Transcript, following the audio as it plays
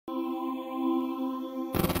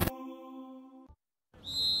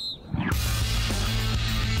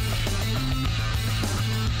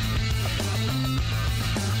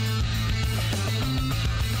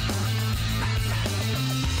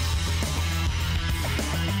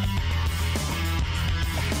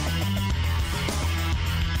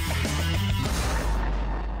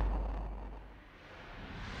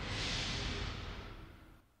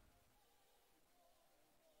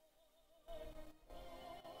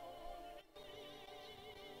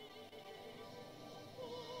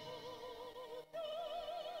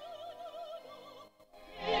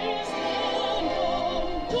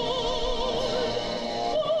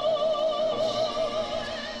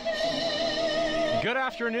Good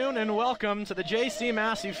afternoon and welcome to the J.C.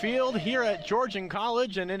 Massey Field here at Georgian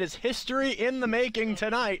College, and it is history in the making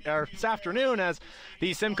tonight, or this afternoon, as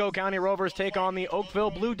the Simcoe County Rovers take on the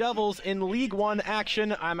Oakville Blue Devils in League One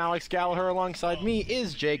action. I'm Alex Gallagher. Alongside me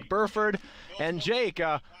is Jake Burford. And Jake,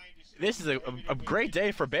 this is a great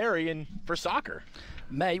day for Barrie and for soccer.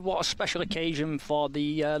 Mate, what a special occasion for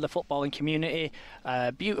the footballing community.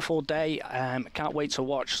 Beautiful day. Can't wait to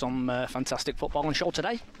watch some fantastic footballing show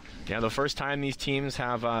today. Yeah, the first time these teams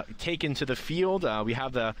have taken to the field. We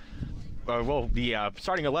have the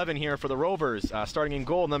starting 11 here for the Rovers. Starting in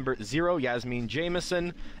goal, number 0, Yasmin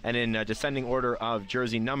Jamieson. And in descending order of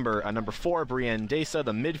jersey number 4, Brienne Desa,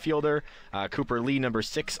 the midfielder. Cooper Lee, number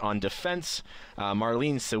 6 on defense.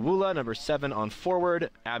 Marlene Sewula, number 7 on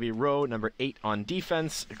forward. Abby Rowe, number 8 on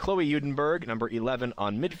defense. Chloe Udenberg, number 11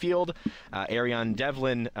 on midfield. Ariane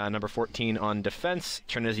Devlin, number 14 on defense.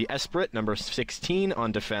 Trinity Esprit, number 16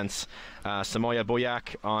 on defense. Samoya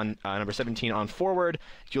Boyak on number 17 on forward.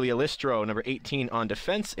 Julia Listro, number 18 on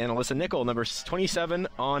defense, and Alyssa Nickel, number 27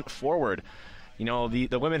 on forward. You know,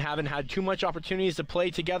 the women haven't had too much opportunities to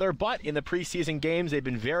play together, but in the preseason games, they've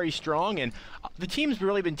been very strong, and the team's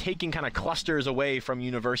really been taking kind of clusters away from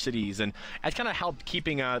universities, and it's kind of helped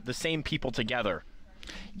keeping the same people together.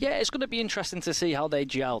 Yeah, it's going to be interesting to see how they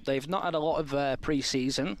gel. They've not had a lot of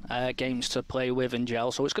pre-season games to play with and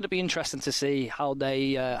gel, so it's going to be interesting to see how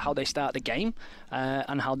they start the game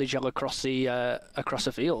and how they gel across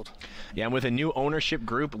the field. Yeah, and with a new ownership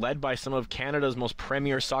group led by some of Canada's most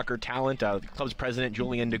premier soccer talent, the club's president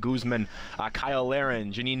Julian de Guzman, Kyle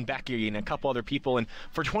Laren, Janine Becky, and a couple other people. And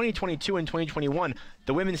for 2022 and 2021,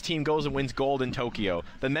 the women's team goes and wins gold in Tokyo.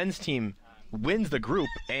 The men's team wins the group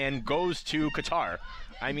and goes to Qatar.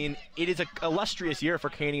 I mean, it is an illustrious year for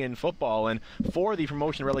Canadian football, and for the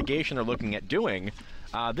promotion relegation they're looking at doing,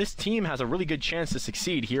 this team has a really good chance to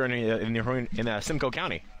succeed here in Simcoe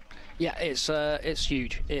County. Yeah, it's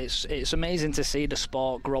huge. It's amazing to see the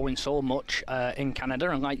sport growing so much in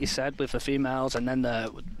Canada, and like you said, with the females and then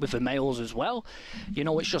with the males as well. You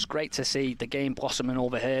know, it's just great to see the game blossoming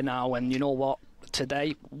over here now, and you know what?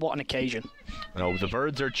 Today, what an occasion. No, the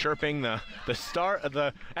birds are chirping,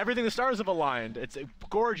 everything, the stars have aligned. It's a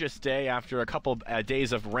gorgeous day after a couple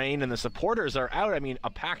days of rain, and the supporters are out. I mean, a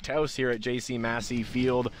packed house here at J.C. Massey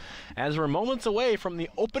Field as we're moments away from the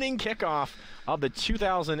opening kickoff of the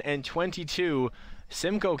 2022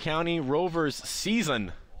 Simcoe County Rovers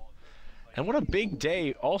season. And what a big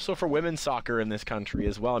day also for women's soccer in this country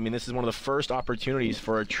as well. I mean, this is one of the first opportunities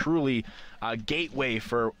for a truly gateway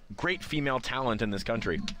for great female talent in this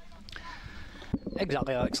country.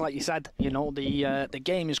 Exactly, Alex. Like you said, you know, the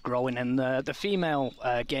game is growing, and the female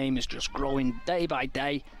game is just growing day by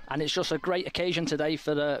day, and it's just a great occasion today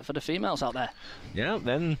for the females out there. Yeah,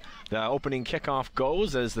 then the opening kickoff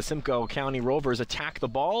goes as the Simcoe County Rovers attack the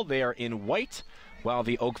ball. They are in white, while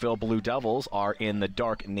the Oakville Blue Devils are in the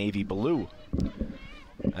dark navy blue.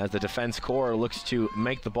 As the defense core looks to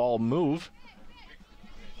make the ball move,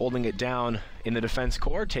 holding it down in the defense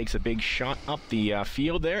core, takes a big shot up the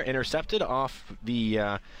field there, intercepted off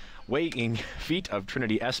the weighing feet of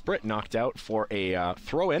Trinity Esprit, knocked out for a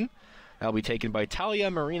throw-in. That'll be taken by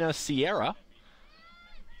Talia Marina Sierra.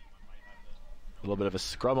 A little bit of a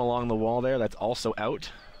scrum along the wall there, that's also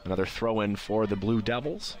out. Another throw-in for the Blue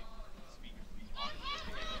Devils.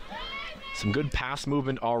 Some good pass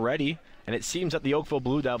movement already, and it seems that the Oakville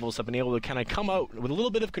Blue Devils have been able to kind of come out with a little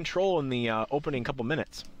bit of control in the opening couple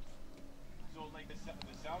minutes.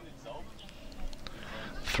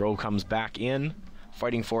 Throw comes back in.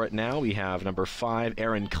 Fighting for it now, we have number 5,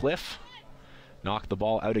 Erin Cliff. Knock the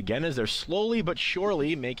ball out again as they're slowly but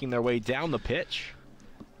surely making their way down the pitch.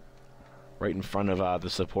 Right in front of the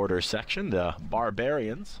supporter section, the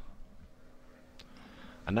Barbarians.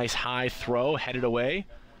 A nice high throw headed away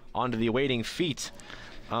onto the awaiting feet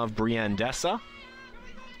of Brienne Desa.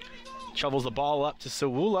 Shovels the ball up to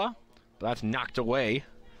Sewula, but that's knocked away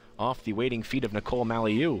off the waiting feet of Nicole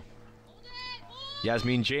Maliu.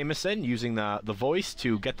 Yasmin Jamieson using the voice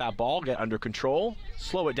to get that ball, get under control,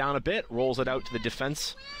 slow it down a bit, rolls it out to the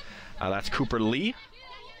defense. That's Cooper Lee.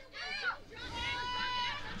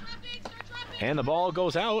 And the ball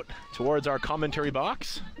goes out towards our commentary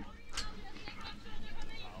box.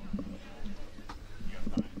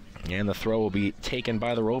 And the throw will be taken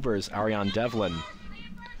by the Rovers, Ariane Devlin.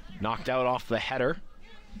 Knocked out off the header.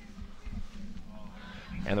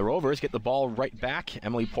 And the Rovers get the ball right back.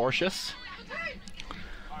 Emily Porcius.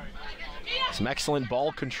 Some excellent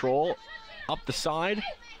ball control up the side,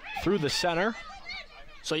 through the center.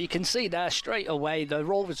 So you can see there straight away, the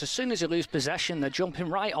Rovers, as soon as they lose possession, they're jumping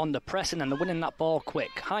right on, they're pressing, and they're winning that ball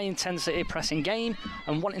quick. High intensity pressing game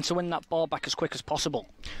and wanting to win that ball back as quick as possible.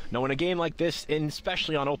 Now, in a game like this, and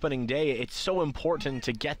especially on opening day, it's so important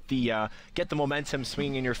to get the momentum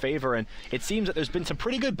swinging in your favor. And it seems that there's been some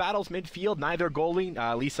pretty good battles midfield. Neither goalie,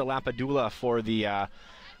 Lisa Lapadula for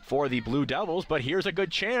the Blue Devils, but here's a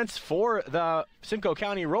good chance for the Simcoe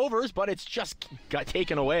County Rovers, but it's just got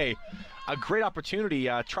taken away. A great opportunity,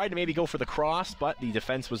 tried to maybe go for the cross, but the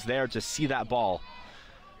defense was there to see that ball.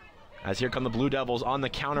 As here come the Blue Devils on the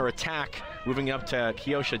counter-attack, moving up to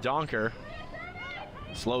Kiosha Donker.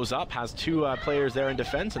 Slows up, has two players there in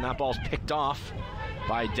defense, and that ball's picked off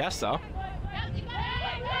by Dessa.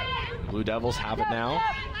 Blue Devils have it now.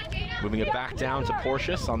 Moving it back down to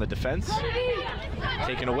Portius on the defense.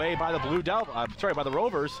 Taken away by the by the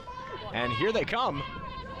Rovers. And here they come.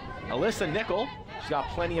 Alyssa Nickel. She's got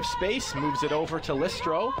plenty of space, moves it over to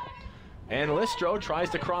Listro. And Listro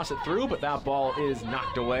tries to cross it through, but that ball is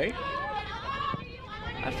knocked away.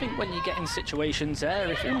 I think when you get in situations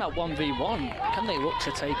there, if you're in that 1v1, can they look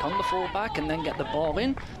to take on the fullback and then get the ball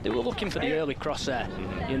in? They were looking for the early cross there,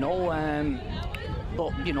 you know.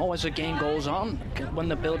 But, you know, as the game goes on, when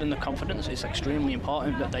they're building the confidence, it's extremely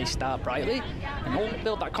important that they start brightly and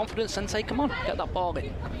build that confidence and take them on, get that ball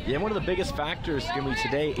in. Yeah, one of the biggest factors going to be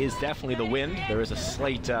today is definitely the wind. There is a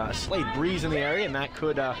slight breeze in the area, and that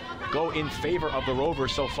could go in favor of the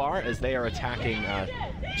Rovers so far as they are attacking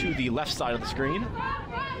to the left side of the screen.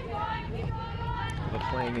 But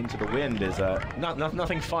playing into the wind is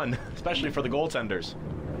nothing fun, especially for the goaltenders.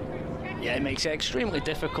 Yeah, it makes it extremely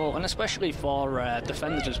difficult, and especially for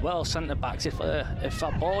defenders as well, centre-backs. If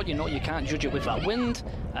that ball, you know, you can't judge it with that wind,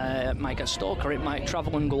 it might get stuck or it might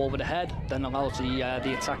travel and go over the head, then allows the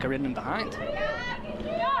attacker in and behind.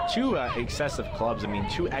 Two excessive clubs, I mean,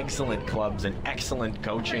 two excellent clubs and excellent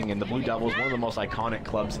coaching, and the Blue Devils, one of the most iconic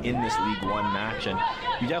clubs in this League One match, and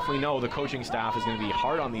you definitely know the coaching staff is going to be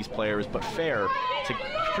hard on these players, but fair to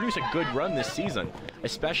produce a good run this season,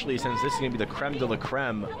 especially since this is going to be the creme de la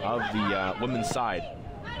creme of the women's side.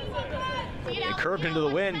 It curved into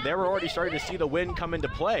the wind. They were already starting to see the wind come into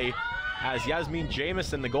play as Yasmin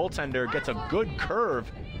Jamison, the goaltender, gets a good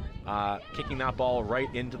curve, kicking that ball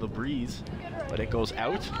right into the breeze, but it goes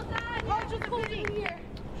out.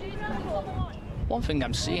 One thing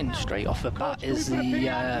I'm seeing straight off the bat is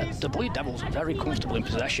the Blue Devils are very comfortable in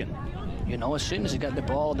possession. You know, as soon as they get the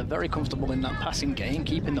ball, they're very comfortable in that passing game,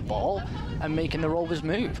 keeping the ball and making the Rovers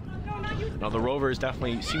move. Now the Rovers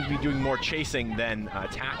definitely seem to be doing more chasing than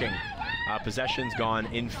attacking. Possession's gone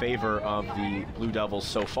in favor of the Blue Devils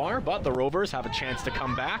so far, but the Rovers have a chance to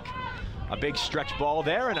come back. A big stretch ball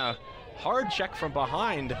there and a hard check from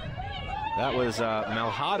behind. That was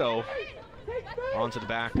Malhado onto the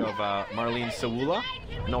back of Marlene Sawula.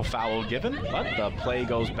 No foul given, but the play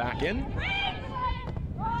goes back in.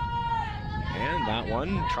 And that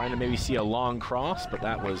one, trying to maybe see a long cross, but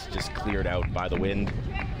that was just cleared out by the wind.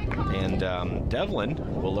 And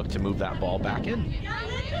Devlin will look to move that ball back in.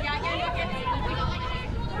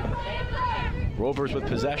 Rovers with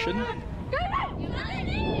possession.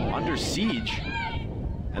 Under siege.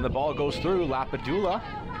 And the ball goes through. Lapadula,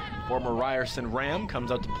 former Ryerson Ram,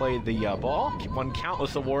 comes out to play the ball. Won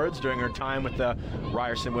countless awards during her time with the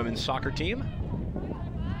Ryerson women's soccer team.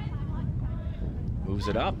 Moves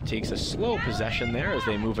it up, takes a slow possession there as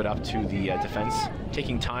they move it up to the defense,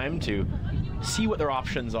 taking time to see what their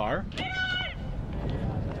options are.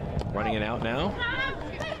 Running it out now.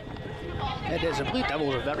 It is. The Blue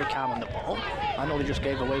Devils are very calm on the ball. I know they just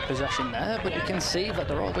gave away possession there, but you can see that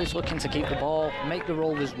they're always looking to keep the ball, make the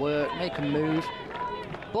Rovers work, make them move.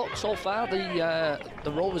 But so far, the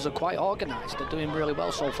Rovers are quite organised. They're doing really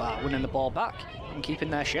well so far, winning the ball back and keeping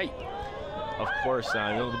their shape. Of course, you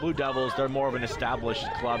know, the Blue Devils, they're more of an established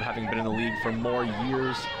club, having been in the league for more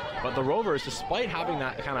years. But the Rovers, despite having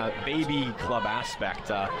that kind of baby club aspect,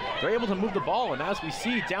 they're able to move the ball. And as we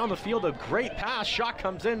see down the field, a great pass. Shot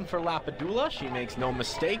comes in for Lapadula. She makes no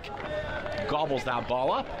mistake. Gobbles that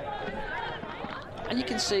ball up. And you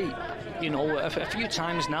can see, you know, a few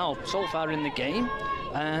times now, so far in the game,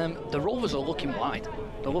 the Rovers are looking wide.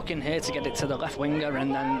 They're looking here to get it to the left winger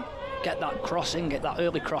and then get that cross in, get that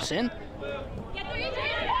early cross in.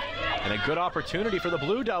 And a good opportunity for the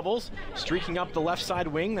Blue Devils, streaking up the left side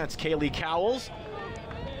wing. That's Kaylee Cowles,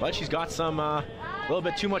 but she's got some a little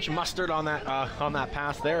bit too much mustard on that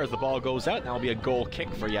pass there as the ball goes out. That'll be a goal kick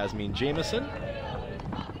for Yasmin Jamison.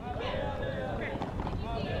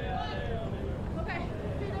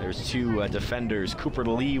 There's two defenders. Cooper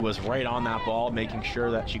Lee was right on that ball, making sure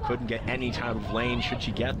that she couldn't get any type of lane should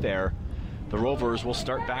she get there. the Rovers will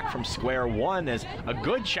start back from square one as a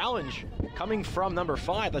good challenge coming from number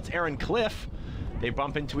 5. That's Aaron Cliff. They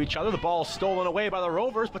bump into each other. The ball stolen away by the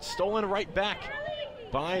Rovers, but stolen right back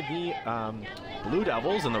by the Blue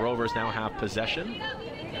Devils, and the Rovers now have possession.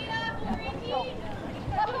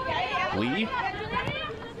 Lee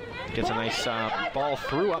gets a nice ball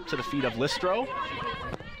through up to the feet of Listro.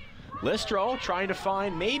 Listro trying to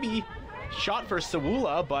find maybe shot for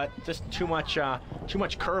Sawula, but just too much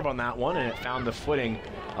curve on that one, and it found the footing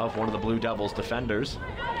of one of the Blue Devils defenders.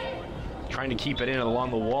 Trying to keep it in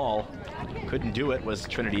along the wall. Couldn't do it was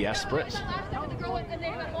Trinity Esprit.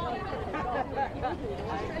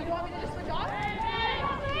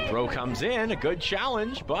 Throw comes in, a good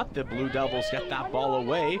challenge, but the Blue Devils get that ball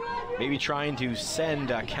away. Maybe trying to send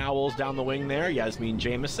Cowles down the wing there. Yasmin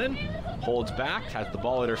Jameson holds back, has the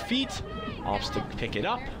ball at her feet, opts to pick it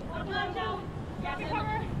up.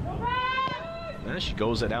 And she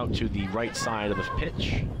goes it out to the right side of the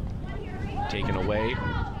pitch. Taken away.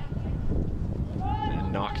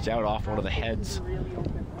 And knocked out off one of the heads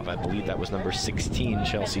of, I believe that was number 16,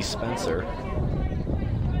 Chelsea Spencer.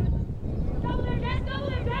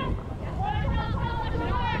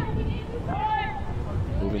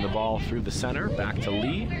 Moving the ball through the center, back to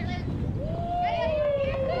Lee.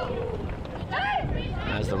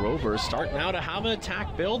 As the Rovers start now to have an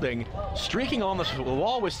attack building, streaking on the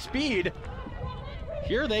wall with speed.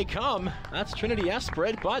 Here they come. That's Trinity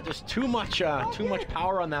Esprit, but there's too much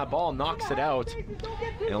power on that ball, knocks it out.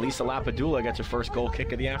 And Elisa Lapadula gets her first goal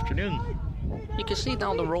kick of the afternoon. You can see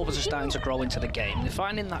now the Rovers are starting to grow into the game. They're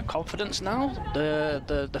finding that confidence now.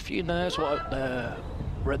 The few nerves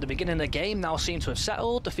were at the beginning of the game now seem to have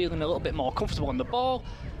settled. They're feeling a little bit more comfortable on the ball,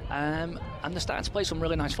 and they're starting to play some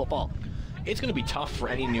really nice football. It's going to be tough for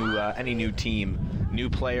any new team, new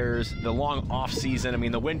players, the long off season. I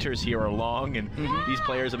mean, the winters here are long, and these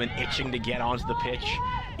players have been itching to get onto the pitch,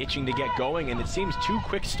 itching to get going, and it seems 2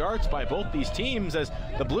 quick starts by both these teams as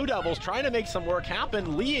the Blue Devils trying to make some work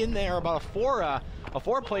happen. Lee in there about a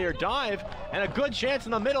four-player dive, and a good chance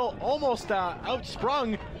in the middle, almost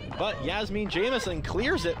outsprung, but Yasmin Jameson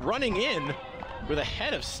clears it, running in with a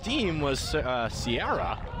head of steam was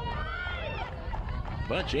Sierra.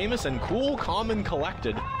 But Jameson, cool, calm, and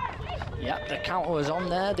collected. Yep, the counter was on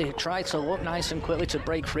there. They tried to look nice and quickly to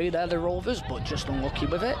break free there, the Rovers, but just unlucky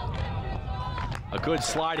with it. A good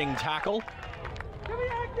sliding tackle.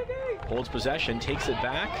 Holds possession, takes it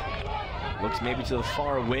back. Looks maybe to the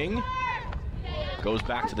far wing. Goes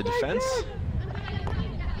back to the defense.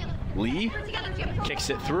 Lee kicks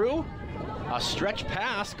it through. A stretch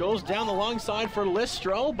pass goes down the long side for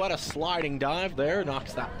Listro, but a sliding dive there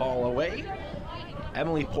knocks that ball away.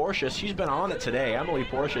 Emily Portius, she's been on it today. Emily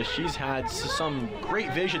Portius, she's had some great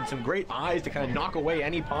vision, some great eyes to kind of knock away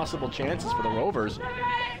any possible chances for the Rovers.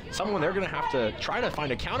 Someone they're going to have to try to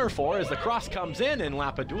find a counter for as the cross comes in, and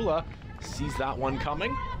Lapadula sees that one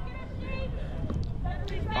coming.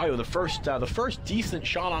 Oh, the first decent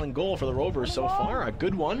shot on goal for the Rovers so far, a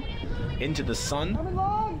good one into the sun.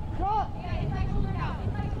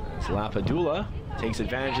 So Lapadula takes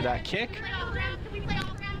advantage of that kick.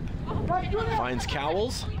 Finds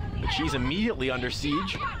Cowles, but she's immediately under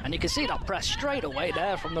siege. And you can see that press straight away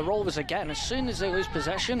there from the Rovers again. As soon as they lose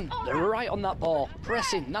possession, they're right on that ball,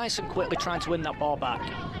 pressing nice and quickly, trying to win that ball back.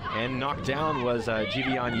 And knocked down was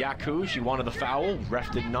Jivian Yaku. She wanted the foul,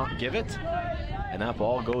 ref did not give it. And that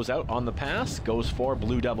ball goes out on the pass, goes for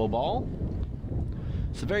Blue Devil ball.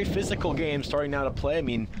 It's a very physical game starting now to play. I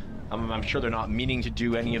mean, I'm sure they're not meaning to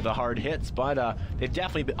do any of the hard hits, but they've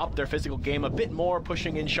definitely upped their physical game a bit more,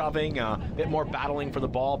 pushing and shoving, a bit more battling for the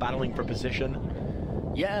ball, battling for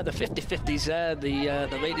position. Yeah, the 50-50s there.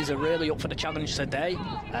 The ladies are really up for the challenge today,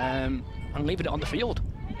 and leaving it on the field.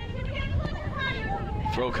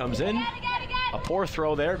 Throw comes in. A poor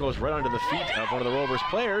throw there, goes right under the feet of one of the Rovers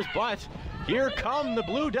players, but here come the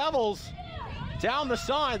Blue Devils. Down the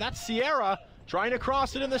side, that's Sierra, trying to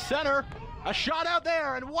cross it in the center. A shot out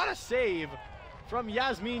there, and what a save from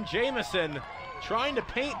Yasmin Jameson. Trying to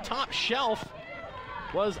paint top shelf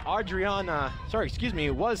was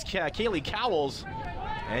Kaylee Cowles.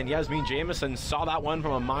 And Yasmin Jameson saw that one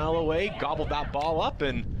from a mile away, gobbled that ball up,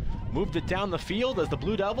 and moved it down the field as the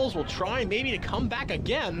Blue Devils will try maybe to come back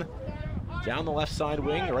again. Down the left side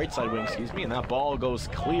wing, the right side wing, excuse me, and that ball goes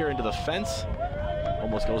clear into the fence.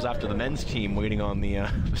 Almost goes after the men's team waiting on the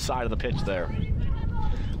side of the pitch there.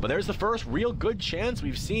 But there's the first real good chance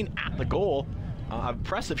we've seen at the goal.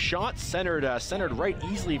 Impressive shot, centered right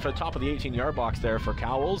easily for the top of the 18-yard box there for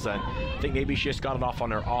Cowles, and I think maybe she just got it off on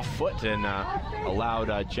her off foot and allowed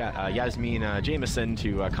Yasmin Jameson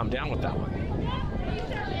to come down with that one.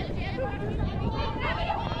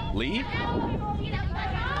 Lee.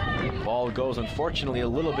 Ball goes, unfortunately, a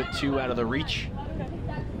little bit too out of the reach.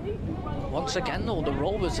 Once again, though, the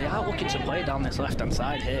Rovers, they are looking to play down this left-hand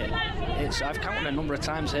side here. I've counted a number of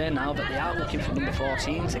times here now that they are looking for number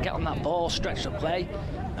 14 to get on that ball, stretch the play,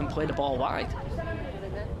 and play the ball wide.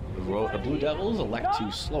 The Blue Devils elect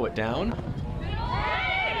to slow it down.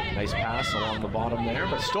 Nice pass along the bottom there,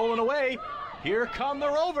 but stolen away. Here come the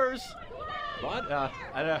Rovers. But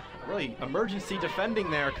a really emergency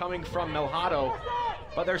defending there coming from Melhado.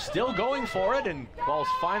 But they're still going for it, and ball's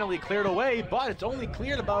finally cleared away, but it's only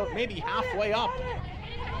cleared about maybe halfway up.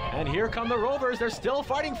 And here come the Rovers. They're still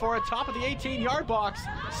fighting for it, top of the 18-yard box,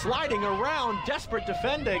 sliding around, desperate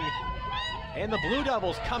defending. And the Blue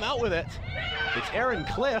Devils come out with it. It's Aaron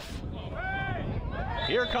Cliff.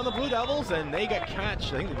 Here come the Blue Devils, and they get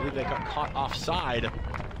catch. I believe they got caught offside.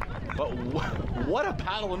 But what a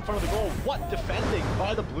battle in front of the goal. What defending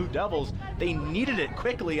by the Blue Devils. They needed it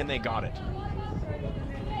quickly, and they got it.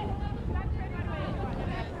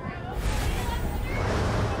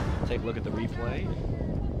 Take a look at the replay.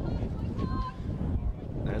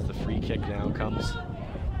 As the free kick now comes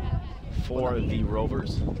for the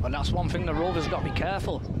Rovers. But that's one thing the Rovers got to be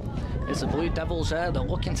careful. Is the Blue Devils there? They're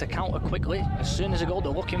looking to counter quickly. As soon as they go,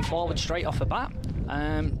 they're looking forward straight off the bat.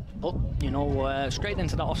 But, you know, straight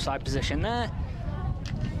into that offside position there.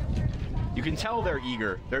 You can tell they're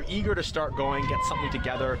eager. They're eager to start going, get something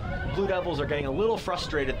together. Blue Devils are getting a little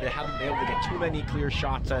frustrated. They haven't been able to get too many clear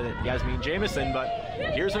shots at Yasmin Jamison, but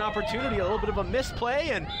here's an opportunity, a little bit of a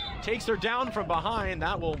misplay, and takes her down from behind.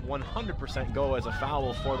 That will 100% go as a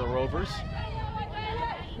foul for the Rovers.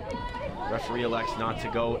 Referee elects not to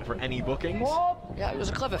go for any bookings. Yeah, it was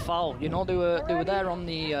a clever foul. You know, they were there on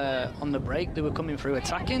the break. They were coming through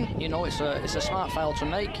attacking. You know, it's a smart foul to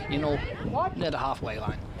make. You know, near the halfway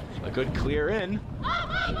line. A good clear in.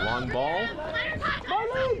 Long ball.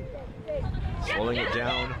 Slowing it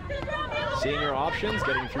down. Seeing her options,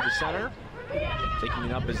 getting through the center. Taking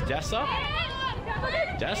it up is Dessa.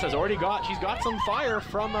 Dessa's already she's got some fire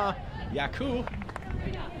from Yaku.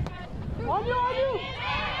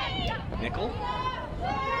 Nickel.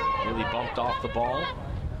 Really bumped off the ball.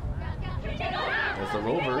 As the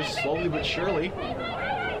Rovers, slowly but surely,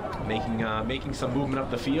 making some movement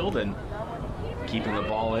up the field and keeping the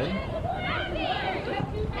ball in.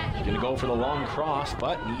 She's going to go for the long cross,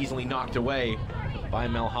 but easily knocked away by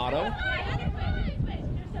Melhado.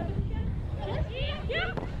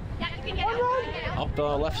 Up the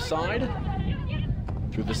left side,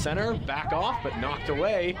 through the center, back off, but knocked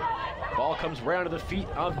away. Ball comes round to the feet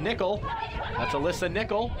of Nickel. That's Alyssa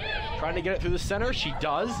Nickel, trying to get it through the center. She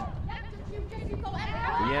does.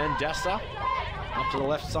 Leanne Dessa, up to the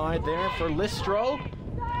left side there for Listro.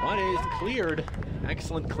 But it is cleared.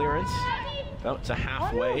 Excellent clearance. About to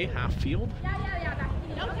halfway, half field.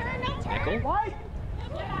 Nickel.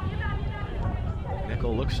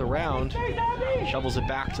 Nickel looks around, shovels it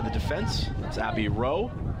back to the defense. That's Abby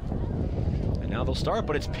Rowe. And now they'll start,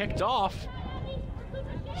 but it's picked off.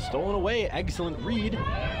 Stolen away, excellent read.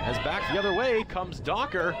 As back the other way comes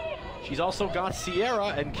Docker. She's also got Sierra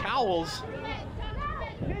and Cowles.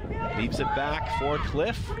 Leaves it back for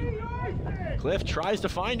Cliff. Cliff tries to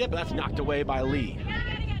find it, but that's knocked away by Lee.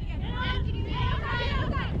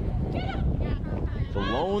 The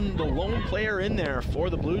lone player in there for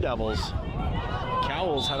the Blue Devils.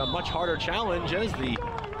 Cowles had a much harder challenge as the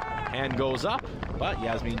hand goes up, but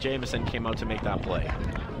Yasmin Jamison came out to make that play.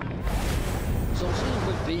 So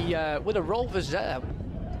with the Rovers there,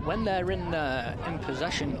 when they're in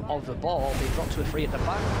possession of the ball, they drop to a 3 at the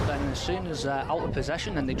back. Then as soon as they're out of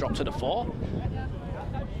possession, then they drop to the 4.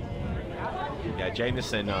 Yeah,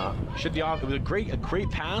 Jamison should be off. It was a great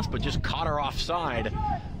pass, but just caught her offside.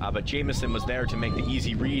 But Jamison was there to make the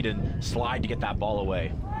easy read and slide to get that ball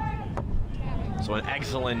away. So an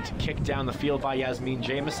excellent kick down the field by Yasmin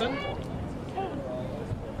Jamison.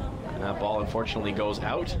 And that ball unfortunately goes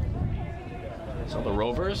out. So the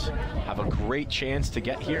Rovers have a great chance to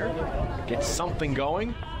get here, get something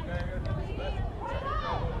going.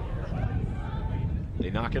 They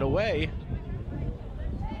knock it away.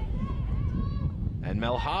 And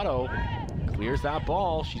Melhado clears that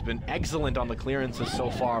ball. She's been excellent on the clearances so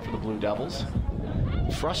far for the Blue Devils.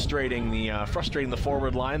 Frustrating the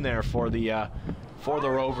forward line there for the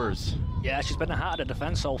Rovers. Yeah, she's been a heart of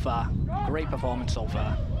defense so far. Great performance so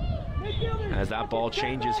far. As that ball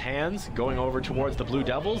changes hands, going over towards the Blue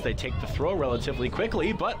Devils, they take the throw relatively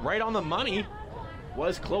quickly, but right on the money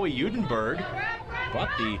was Chloe Udenberg. But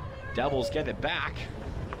the Devils get it back.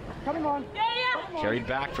 Coming on. Carried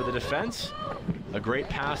back for the defense. A great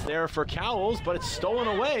pass there for Cowles, but it's stolen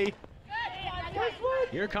away.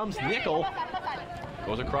 Here comes Nickel.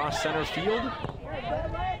 Goes across center field.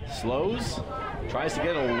 Slows. Tries to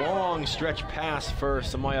get a long stretch pass for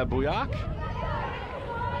Samaya Buyak.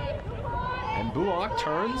 And Buak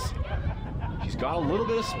turns. She's got a little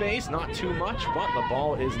bit of space, not too much, but the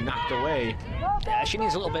ball is knocked away. Yeah, she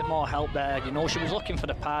needs a little bit more help there. You know, she was looking for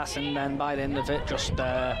the pass, and then by the end of it, just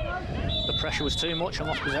the pressure was too much and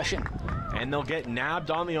lost possession. And they'll get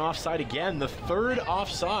nabbed on the offside again, the third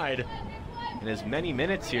offside in as many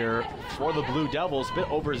minutes here for the Blue Devils. A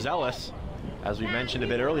bit overzealous, as we mentioned a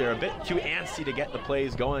bit earlier, a bit too antsy to get the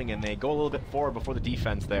plays going, and they go a little bit forward before the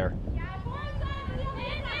defense there.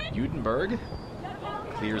 Udenberg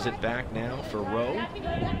clears it back now for Rowe.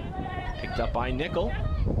 Picked up by Nickel.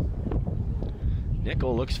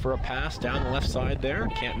 Nickel looks for a pass down the left side there.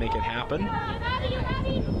 Can't make it happen.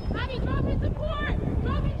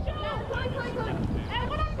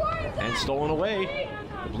 And stolen away.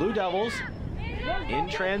 The Blue Devils in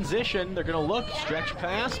transition. They're going to look, stretch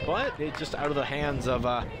pass, but it's just out of the hands of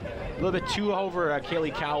a little bit too over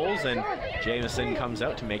Kaylee Cowles, and Jameson comes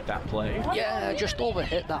out to make that play. Yeah, just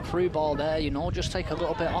overhit that through ball there, you know, just take a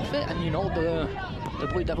little bit off it, and you know the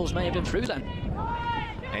Blue Devils may have been through then.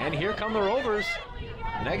 And here come the Rovers.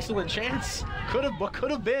 An excellent chance. Could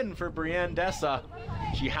have been for Brienne Dessa.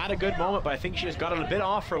 She had a good moment, but I think she just got it a bit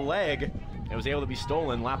off her leg. It was able to be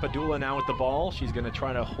stolen. Lapadula now with the ball. She's going to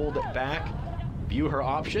try to hold it back, view her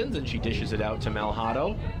options, and she dishes it out to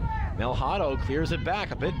Melhado. Melhado clears it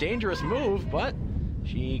back. A bit dangerous move, but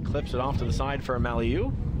she clips it off to the side for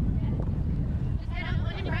Maliu.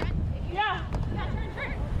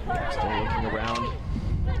 Still looking around,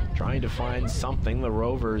 trying to find something. The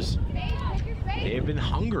Rovers, they've been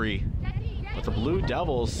hungry, but the Blue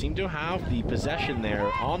Devils seem to have the possession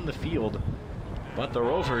there on the field. But the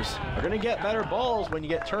Rovers are going to get better balls when you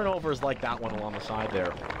get turnovers like that one along the side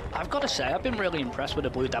there. I've got to say, I've been really impressed with the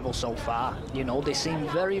Blue Devils so far. You know, they seem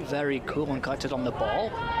very, very cool and collected on the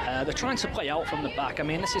ball. They're trying to play out from the back. I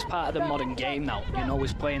mean, this is part of the modern game now. You know,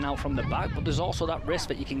 it's playing out from the back, but there's also that risk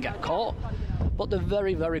that you can get caught. But they're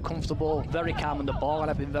very, very comfortable, very calm on the ball,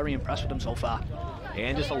 and I've been very impressed with them so far.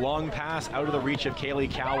 And just a long pass out of the reach of Kaylee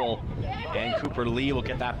Cowell. And Cooper Lee will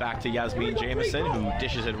get that back to Yasmin Jameson, who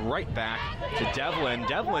dishes it right back to Devlin.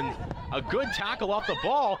 Devlin, a good tackle off the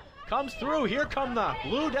ball, comes through. Here come the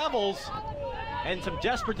Blue Devils. And some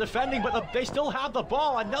desperate defending, but they still have the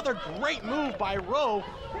ball. Another great move by Rowe.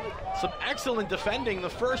 Some excellent defending. The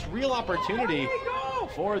first real opportunity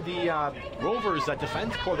for the Rovers, that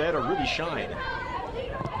defense core there to really shine.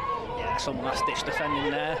 Some last-ditch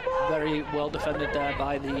defending there. Very well defended there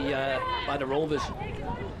by the Rovers.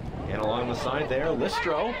 And along the side there,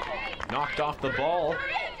 Listro knocked off the ball.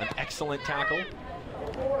 An excellent tackle.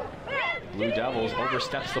 Blue Devils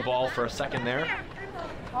oversteps the ball for a second there.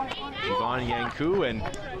 Yvonne Yanku, and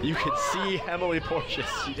you could see Emily Porteous.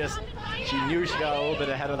 She knew she got a little bit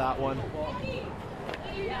ahead of that one.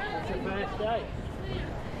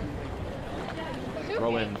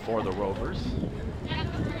 Throw in for the Rovers.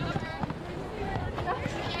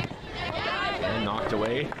 And knocked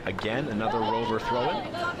away again, another Rover throw-in.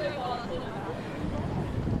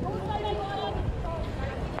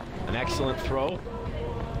 An excellent throw,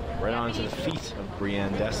 right onto the feet of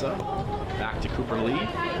Brienne Dessa. Back to Cooper Lee.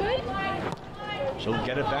 She'll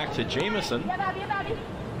get it back to Jameson. She'll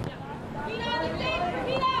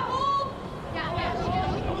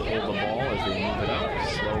hold the ball as they move it up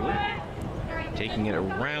slowly. Taking it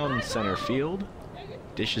around center field.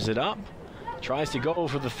 Dishes it up. Tries to go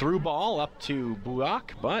for the through ball up to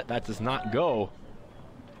Buak, but that does not go.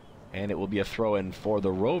 And it will be a throw-in for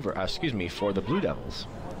the for the Blue Devils.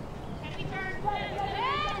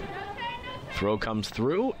 Throw comes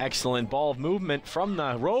through. Excellent ball movement from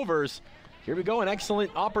the Rovers. Here we go, an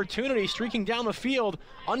excellent opportunity streaking down the field.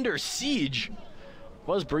 Under siege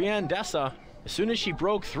was Brienne Dessa. As soon as she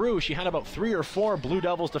broke through, she had about 3 or 4 Blue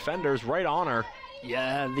Devils defenders right on her.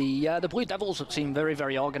 Yeah, the Blue Devils seem very,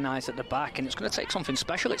 very organised at the back, and it's going to take something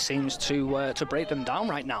special, it seems, to break them down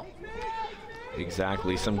right now.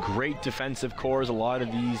 Exactly. Some great defensive cores. A lot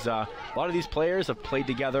of these players have played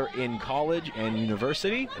together in college and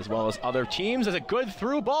university, as well as other teams. There's a good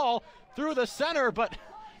through ball through the center, but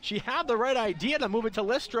she had the right idea to move it to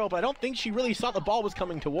Listro, but I don't think she really saw the ball was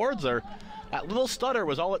coming towards her. That little stutter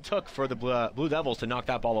was all it took for the Blue Devils to knock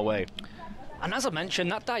that ball away. And as I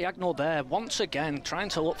mentioned, that diagonal there, once again, trying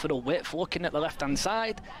to look for the width, looking at the left-hand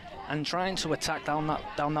side, and trying to attack down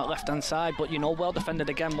that left-hand side, but, you know, well defended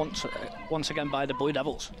again once again by the Blue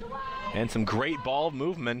Devils. And some great ball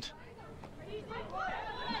movement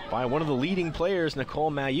by one of the leading players,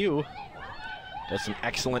 Nicole Mailloux. Does some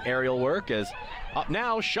excellent aerial work as up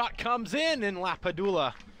now, shot comes in, and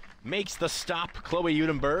Lapadula makes the stop. Chloe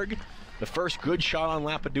Udenberg, the first good shot on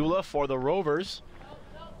Lapadula for the Rovers,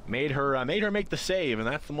 made her make the save, and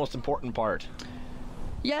that's the most important part.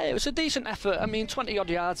 Yeah, it was a decent effort. I mean, 20-odd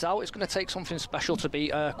yards out, it's going to take something special to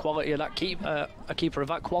beat quality of that a keeper of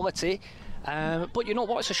that quality. But you know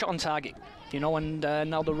what? It's a shot on target. You know, and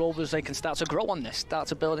now the Rovers, they can start to grow on this, start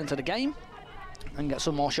to build into the game, and get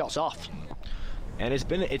some more shots off. And it's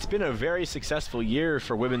been a very successful year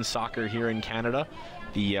for women's soccer here in Canada.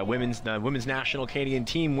 The women's national Canadian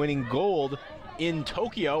team winning gold in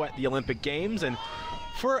Tokyo at the Olympic Games. And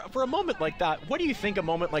for a moment like that, what do you think a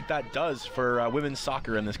moment like that does for women's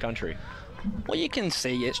soccer in this country? Well, you can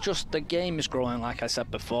see it's just the game is growing, like I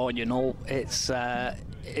said before. You know, it's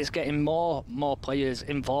getting more players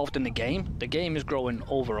involved in the game. The game is growing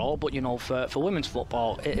overall, but you know, for women's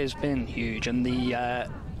football, it has been huge, and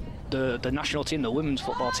the national team, the women's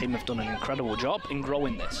football team, have done an incredible job in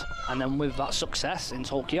growing this. And then with that success in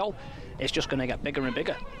Tokyo, it's just going to get bigger and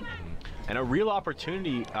bigger. And a real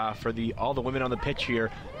opportunity for all the women on the pitch here.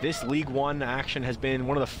 This League One action has been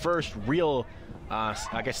one of the first real,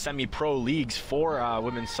 I guess, semi-pro leagues for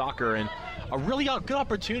women's soccer, and a really good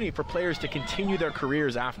opportunity for players to continue their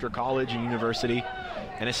careers after college and university,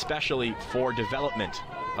 and especially for development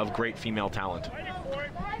of great female talent.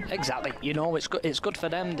 Exactly. You know, it's good for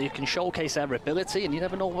them. They can showcase their ability, and you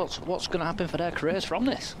never know what's going to happen for their careers from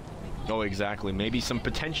this. Oh, exactly. Maybe some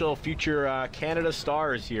potential future Canada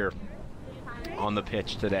stars here on the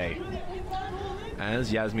pitch today.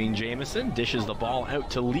 As Yasmin Jameson dishes the ball out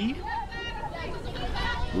to Lee.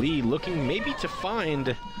 Lee looking maybe to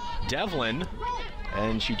find Devlin,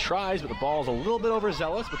 and she tries, but the ball's a little bit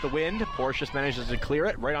overzealous with the wind. Portius manages to clear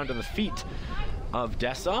it right onto the feet of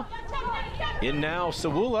Dessa. In now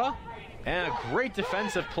Sawula, and a great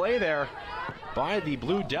defensive play there by the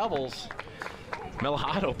Blue Devils.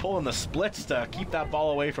 Melhado pulling the splits to keep that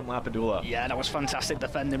ball away from Lapadula. Yeah, that was fantastic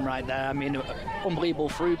defending right there. I mean, unbelievable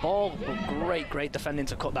through ball, but great defending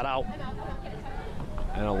to cut that out.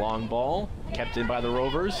 And a long ball kept in by the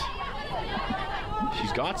Rovers.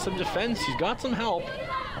 She's got some defense, she's got some help.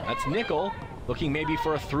 That's Nickel looking maybe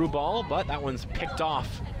for a through ball, but that one's picked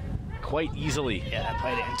off quite easily. Yeah,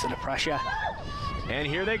 played it into the pressure. And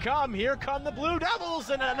here they come. Here come the Blue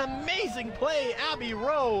Devils, and an amazing play. Abby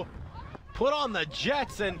Rowe put on the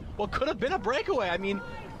Jets, and what could have been a breakaway. I mean,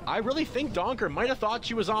 I really think Donker might have thought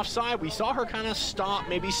she was offside. We saw her kind of stop,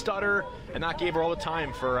 maybe stutter, and that gave her all the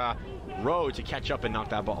time for Rowe to catch up and knock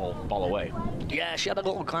that ball away. Yeah, she had a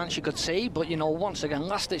little glance you could see, but you know, once again,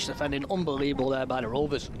 last-ditch defending, unbelievable there by the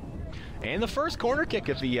Rovers. And the first corner kick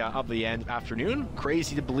of the afternoon.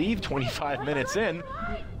 Crazy to believe, 25 minutes in,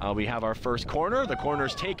 we have our first corner. The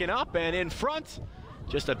corner's taken up and in front,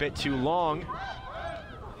 just a bit too long.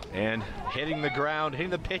 And hitting the ground,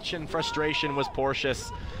 hitting the pitch in frustration was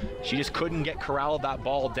Portius. She just couldn't corral that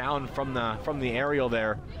ball down from the aerial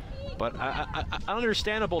there. But an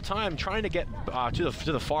understandable time trying to get to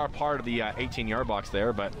the far part of the 18-yard box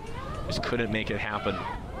there, but just couldn't make it happen.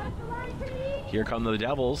 Here come the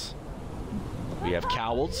Devils. We have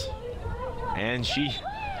Cowles, and she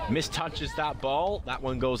mistouches that ball. That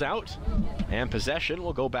one goes out, and possession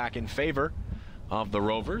will go back in favor of the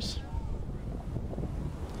Rovers.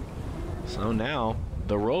 So now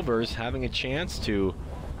the Rovers having a chance to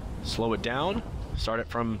slow it down, start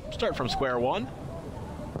from square one.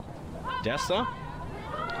 Dessa,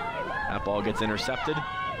 that ball gets intercepted.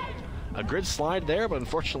 A good slide there, but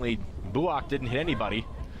unfortunately Buak didn't hit anybody.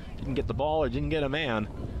 Didn't get the ball or didn't get a man.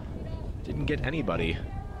 Didn't get anybody,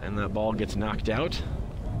 and that ball gets knocked out.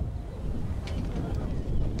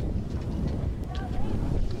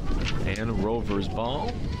 And Rovers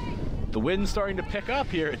ball. The wind's starting to pick up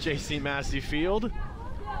here at JC Massey Field.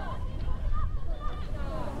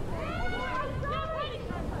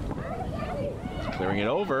 Clearing it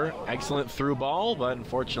over, excellent through ball, but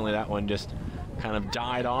unfortunately that one just kind of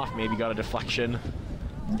died off, maybe got a deflection,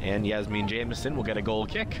 and Yasmin Jameson will get a goal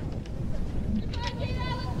kick.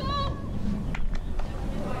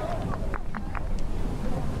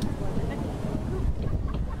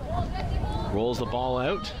 Rolls the ball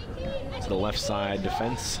out to the left side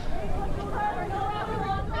defense.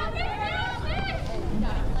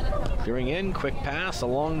 Clearing in, quick pass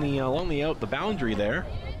along the boundary there.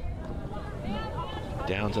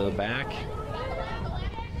 Down to the back.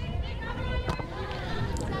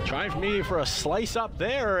 Trying maybe for a slice up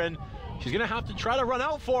there, and she's gonna have to try to run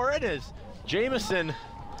out for it as Jameson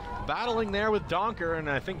battling there with Donker, and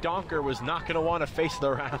I think Donker was not gonna want to face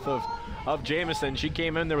the wrath of Jameson. She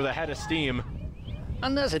came in there with a head of steam.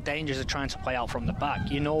 And there's a danger of trying to play out from the back.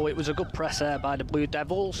 You know, it was a good press there by the Blue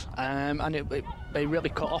Devils, and they really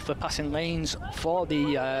cut off the passing lanes for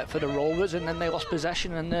the Rovers, and then they lost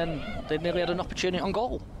possession, and then they nearly had an opportunity on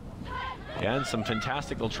goal. Yeah, and some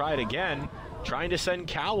fantastic, they'll try it again, trying to send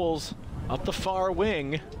Cowles up the far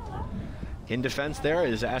wing. In defense there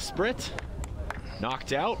is Esprit.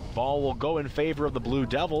 Knocked out. Ball will go in favor of the Blue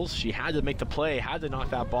Devils. She had to make the play, had to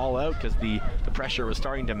knock that ball out because the pressure was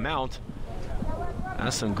starting to mount.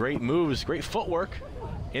 That's some great moves, great footwork.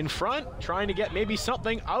 In front, trying to get maybe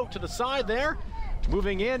something out to the side there.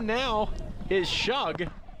 Moving in now is Shug.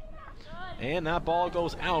 And that ball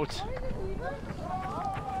goes out.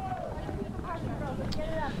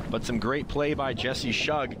 But some great play by Jessie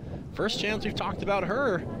Shug. First chance we've talked about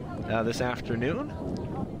her this afternoon.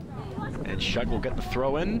 And Shug will get the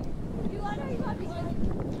throw in.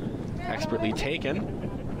 Expertly taken.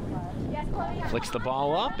 Flicks the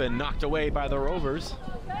ball up and knocked away by the Rovers.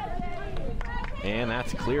 And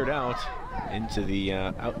that's cleared out into the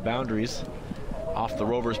out boundaries off the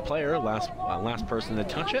Rovers player. Last person to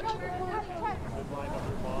touch it.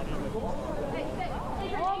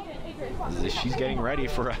 She's getting ready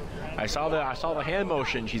for a, I saw the hand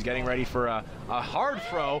motion. She's getting ready for a hard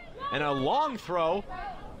throw and a long throw.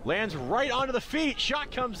 Lands right onto the feet. Shot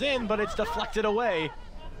comes in, but it's deflected away.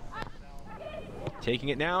 Taking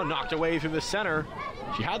it now, knocked away through the center.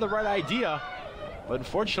 She had the right idea, but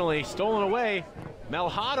unfortunately stolen away.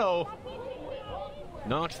 Melhado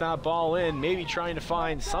knocks that ball in, maybe trying to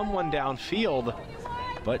find someone downfield,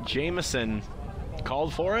 but Jameson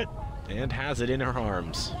called for it and has it in her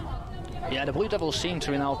arms. Yeah, the Blue Devils seem to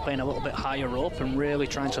be now playing a little bit higher up and really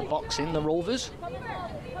trying to box in the Rovers.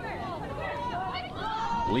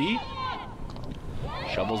 Lee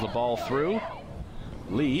shovels the ball through.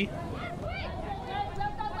 Lee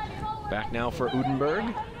back now for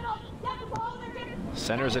Udenberg.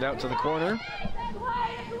 Centers it out to the corner.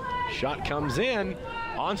 Shot comes in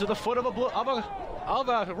onto the foot of a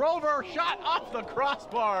Rover. Shot off the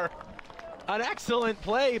crossbar. An excellent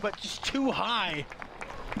play, but just too high.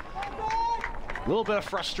 A little bit of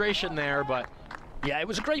frustration there, but yeah, it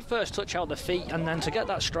was a great first touch out the feet, and then to get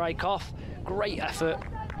that strike off, great effort.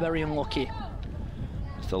 Very unlucky.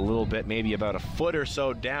 Just a little bit, maybe about a foot or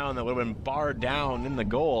so down, that would have been barred down in the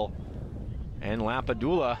goal. And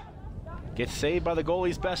Lapadula gets saved by the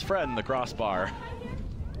goalie's best friend, the crossbar.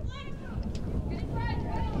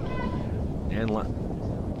 And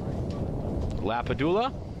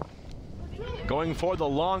Lapadula going for the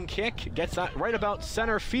long kick, gets that right about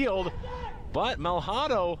center field, but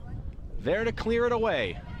Melhado there to clear it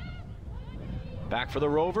away. Back for the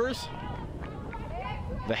Rovers.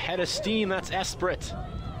 The head of steam, that's Esprit.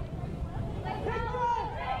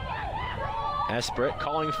 Esprit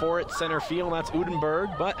calling for it center field, that's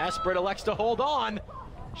Udenberg, but Esprit elects to hold on.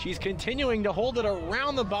 She's continuing to hold it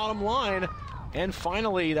around the bottom line, and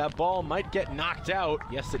finally that ball might get knocked out.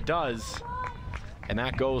 Yes, it does. And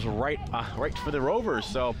that goes right for the Rovers.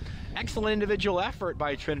 So excellent individual effort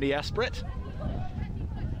by Trinity Esprit.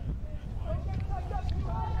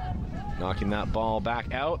 Knocking that ball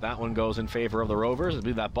back out. That one goes in favor of the Rovers. I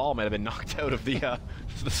believe that ball might have been knocked out of the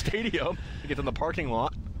stadium to get in the parking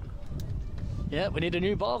lot. Yeah, we need a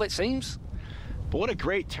new ball, it seems. But what a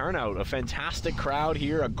great turnout. A fantastic crowd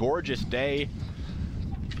here, a gorgeous day.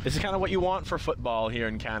 This is kind of what you want for football here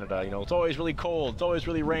in Canada. You know, it's always really cold, it's always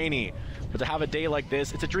really rainy. But to have a day like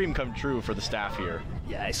this, it's a dream come true for the staff here.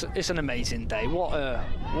 Yeah, it's an amazing day. What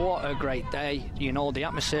a great day. You know, the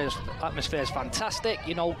atmosphere is fantastic.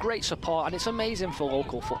 You know, great support, and it's amazing for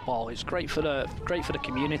local football. It's great for the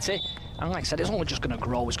community. And like I said, it's only just going to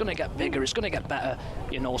grow. It's going to get bigger. It's going to get better.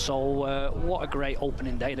 You know, so what a great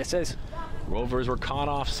opening day this is. Rovers were caught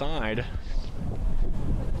offside.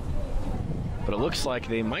 But it looks like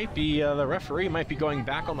they might be, the referee might be going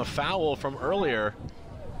back on the foul from earlier.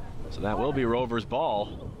 So that will be Rovers'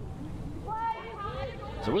 ball.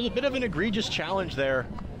 So it was a bit of an egregious challenge there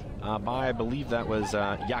by, I believe that was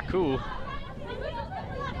Yaku.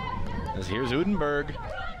 As here's Udenberg.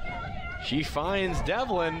 She finds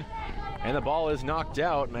Devlin, and the ball is knocked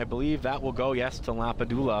out, and I believe that will go, yes, to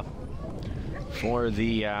Lapadula for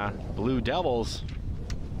the Blue Devils.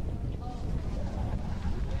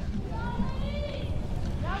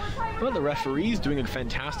 Well, the referee's doing a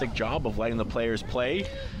fantastic job of letting the players play.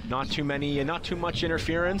 Not too much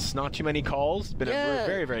interference, not too many calls. It's been a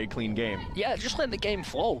very, very clean game. Yeah, just letting the game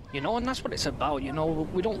flow, you know, and that's what it's about. You know,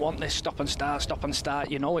 we don't want this stop and start,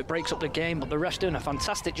 you know, it breaks up the game, but the ref's doing a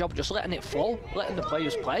fantastic job just letting it flow, letting the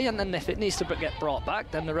players play, and then if it needs to get brought back,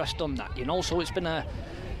 then the ref's done that, you know, so it's been a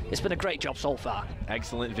great job so far.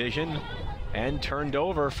 Excellent vision, And turned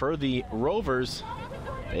over for the Rovers.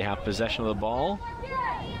 They have possession of the ball.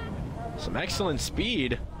 Some excellent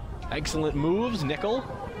speed Excellent moves, Nickel.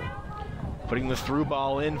 Putting the through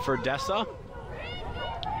ball in for Dessa.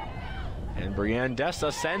 And Brianne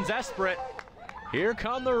Dessa sends Esprit. Here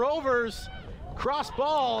come the Rovers. Cross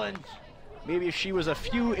ball, and maybe if she was a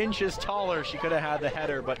few inches taller, she could have had the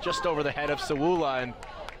header, but just over the head of Sawula, and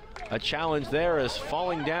a challenge there is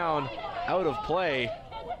falling down out of play.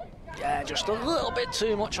 Yeah, just a little bit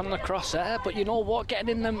too much on the cross there, but you know what, getting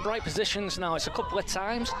in them right positions now, it's a couple of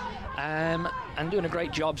times, and doing a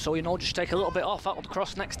great job, so you know, just take a little bit off out of the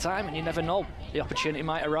cross next time, and you never know, the opportunity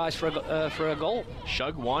might arise for a goal.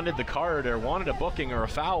 Shug wanted the card, or wanted a booking or a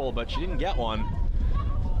foul, but she didn't get one,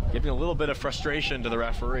 giving a little bit of frustration to the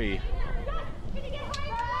referee.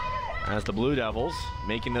 As the Blue Devils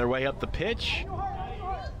making their way up the pitch,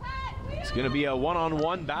 it's going to be a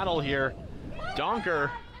one-on-one battle here. Donker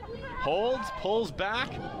holds, pulls back,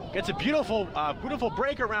 gets a beautiful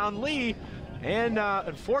break around Lee, and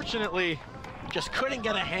unfortunately just couldn't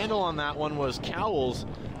get a handle on that one was Cowles.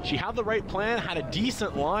 She had the right plan, had a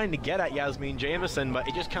decent line to get at Yasmin Jamieson, but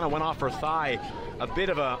it just kind of went off her thigh. A bit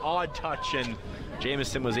of an odd touch, and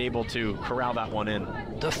Jamieson was able to corral that one in.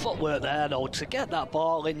 The footwork there, though, to get that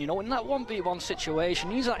ball in, you know, in that 1v1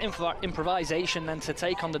 situation, use that improvisation then to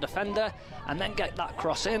take on the defender and then get that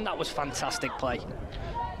cross in. That was fantastic play.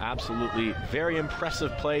 Absolutely very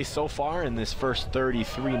impressive play so far in this first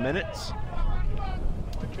 33 minutes.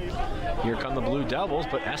 Here come the Blue Devils,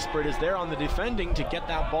 but Esprit is there on the defending to get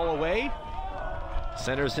that ball away.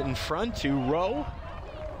 Centers it in front to Rowe.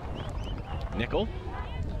 Nickel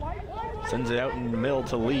sends it out in the middle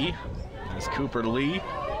to Lee. That's Cooper Lee.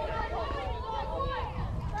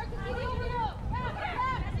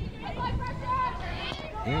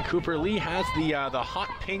 And Cooper Lee has the hot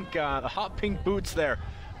pink boots there.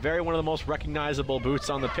 One of the most recognizable boots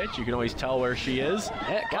on the pitch. You can always tell where she is.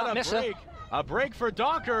 Yeah, can't miss her. A break for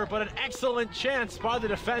Donker, but an excellent chance by the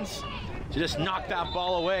defense to just knock that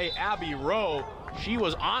ball away. Abby Rowe, she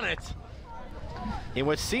was on it in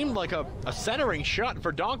what seemed like a centering shot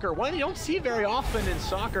for Donker, one you don't see very often in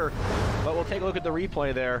soccer, but we'll take a look at the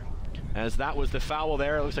replay there, as that was the foul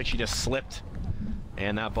there. It looks like she just slipped,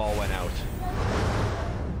 and that ball went out.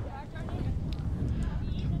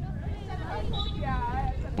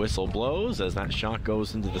 Whistle blows as that shot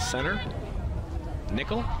goes into the center.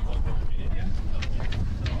 Nickel.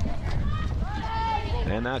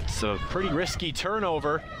 And that's a pretty risky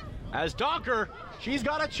turnover as Donker, she's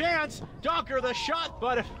got a chance. Donker the shot,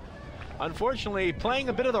 but unfortunately playing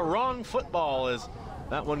a bit of the wrong football as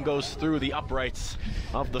that one goes through the uprights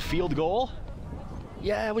of the field goal.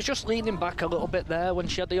 Yeah, I was just leaning back a little bit there when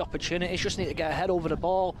she had the opportunity. She just need to get her head over the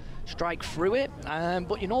ball, strike through it.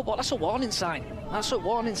 But you know what? That's a warning sign. That's a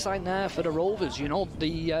warning sign there for the Rovers. You know,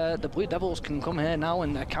 the Blue Devils can come here now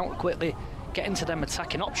and counter quickly, get into them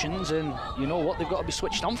attacking options, and you know what? They've got to be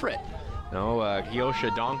switched on for it. No, Gyosha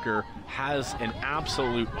Donker has an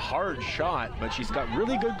absolute hard shot, but she's got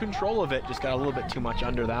really good control of it. Just got a little bit too much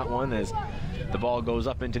under that one as the ball goes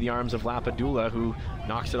up into the arms of Lapadula, who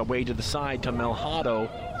knocks it away to the side to Melhado.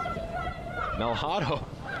 Melhado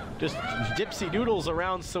just dipsy doodles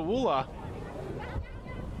around Sawula.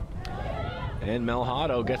 And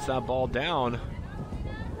Melhado gets that ball down.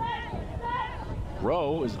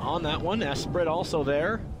 Rowe is on that one. Esprit also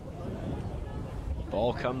there.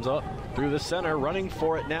 Ball comes up through the center. Running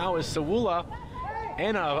for it now is Sawula.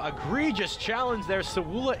 And an egregious challenge there.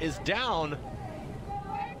 Sawula is down.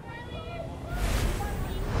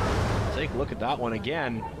 Take a look at that one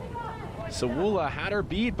again. Sawula had her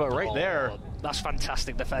beat, but right there. That's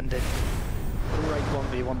fantastic defending. Great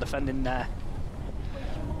 1v1 defending there.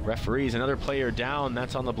 Referees, another player down.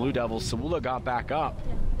 That's on the Blue Devils. Sawula got back up.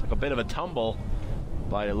 Took a bit of a tumble,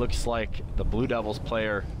 but it looks like the Blue Devils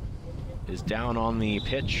player is down on the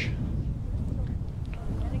pitch.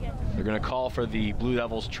 They're going to call for the Blue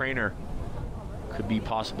Devils trainer. Could be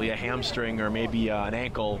possibly a hamstring or maybe an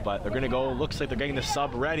ankle, but they're going to go. Looks like they're getting the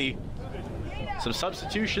sub ready. Some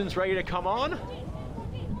substitutions ready to come on.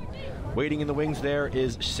 Waiting in the wings there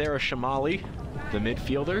is Sarah Shamali, the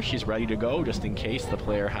midfielder. She's ready to go just in case the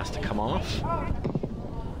player has to come off.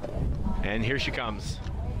 And here she comes.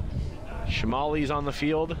 Shamali's on the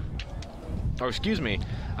field. Or excuse me,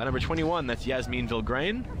 at number 21, that's Yasmin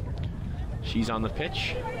Vilgrain. She's on the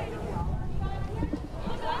pitch.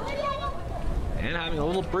 And having a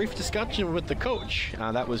little brief discussion with the coach.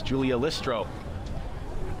 That was Julia Listro.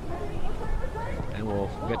 And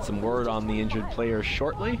we'll get some word on the injured player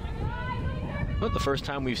shortly. But the first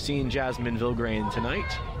time we've seen Jasmine Vilgrain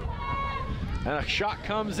tonight. And a shot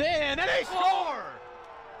comes in, and they score!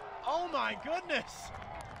 Oh my goodness!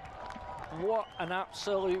 What an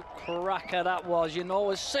absolute cracker that was. You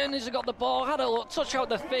know, as soon as he got the ball, had a look, touch out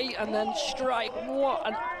the feet, and then strike. What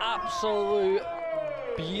an absolute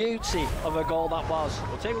beauty of a goal that was.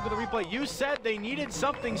 We'll take a look at the replay. You said they needed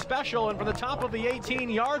something special, and from the top of the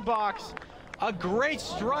 18-yard box, a great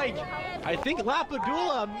strike. I think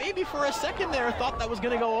Lapadula, maybe for a second there, thought that was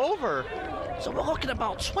going to go over. So we're looking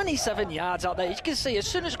about 27 yards out there. You can see as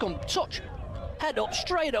soon as it comes, touch, head up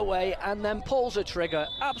straight away, and then pulls the trigger.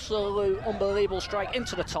 Absolute unbelievable strike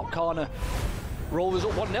into the top corner. Rovers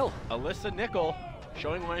up 1-0. Alyssa Nickel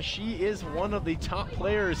showing why she is one of the top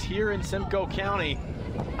players here in Simcoe County.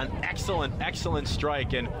 An excellent, excellent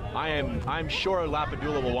strike, and I'm sure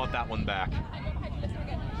Lapadula will want that one back.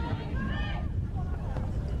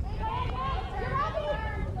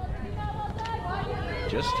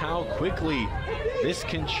 Just how quickly this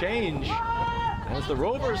can change as the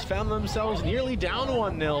Rovers found themselves nearly down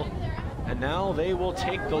 1-0, and now they will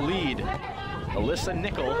take the lead. Alyssa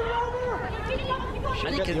Nickel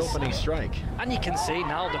should get the opening strike. And you can see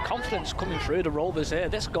now the confidence coming through the Rovers here.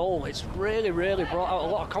 This goal, it's really, really brought out a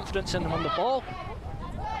lot of confidence in them on the ball.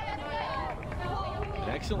 An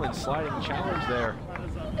excellent sliding challenge there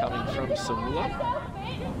coming from Samula.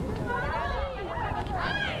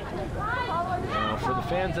 Now, for the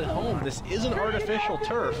fans at home, this is an artificial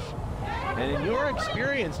turf. And in your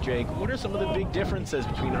experience, Jake, what are some of the big differences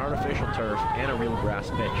between artificial turf and a real grass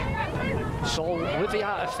pitch? So with the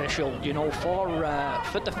artificial, you know, for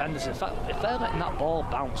defenders, if they're letting that ball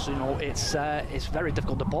bounce, you know, it's very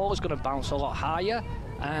difficult. The ball is going to bounce a lot higher,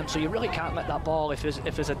 so you really can't let that ball. If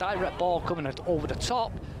there's a direct ball coming over the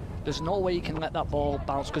top, there's no way you can let that ball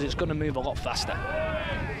bounce because it's going to move a lot faster.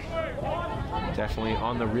 Definitely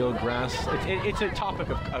on the real grass. It's a topic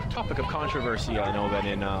of controversy. I know that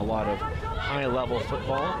in a lot of high-level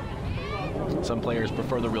football, some players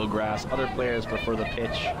prefer the real grass, other players prefer the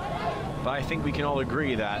pitch. But I think we can all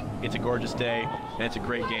agree that it's a gorgeous day and it's a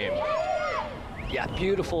great game. Yeah,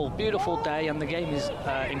 beautiful, beautiful day, and the game is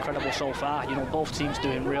incredible so far. You know, both teams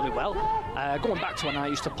doing really well. Going back to when I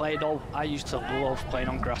used to play, though, I used to love playing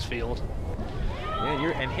on grass field.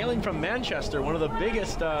 And hailing from Manchester, one of the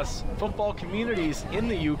biggest football communities in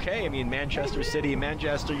the UK. I mean, Manchester City,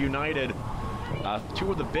 Manchester United,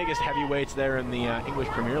 two of the biggest heavyweights there in the English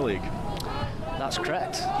Premier League. That's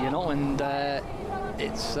correct, you know, and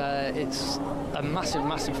it's a massive,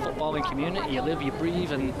 massive footballing community. You live, you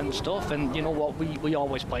breathe, and stuff. And you know what? We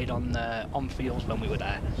always played on fields when we were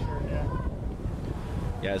there.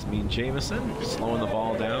 Yasmin Jameson slowing the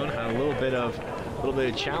ball down, had a little bit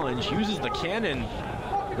of challenge, uses the cannon,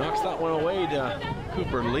 knocks that one away to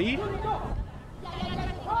Cooper Lee.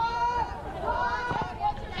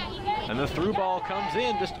 And the through ball comes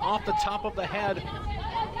in just off the top of the head.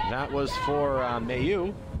 That was for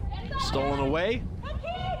Mayu. Stolen away.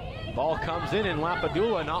 Ball comes in, and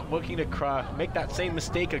Lapadula not looking to make that same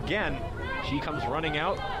mistake again. She comes running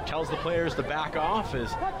out, tells the players to back off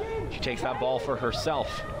as she takes that ball for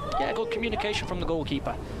herself. Yeah, good communication from the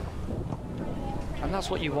goalkeeper. And that's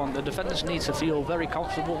what you want. The defenders need to feel very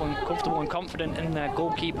comfortable and confident in their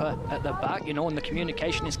goalkeeper at their back, you know, and the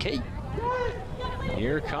communication is key.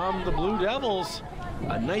 Here come the Blue Devils.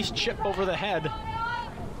 A nice chip over the head.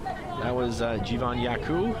 That was Jivan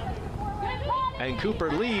Yaku. And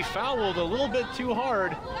Cooper Lee fouled a little bit too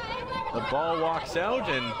hard. The ball walks out,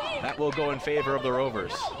 and that will go in favor of the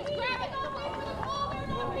Rovers.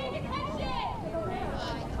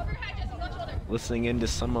 Listening into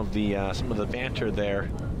some of the banter there,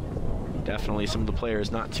 definitely some of the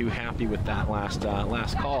players not too happy with that last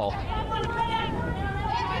call.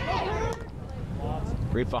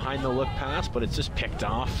 Great behind the look pass, but it's just picked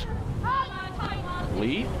off.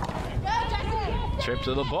 Lee tripped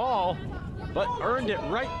to the ball, but earned it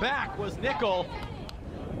right back was Nickel.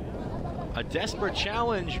 A desperate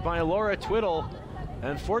challenge by Laura Twiddle.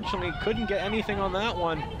 Unfortunately, couldn't get anything on that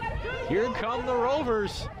one. Here come the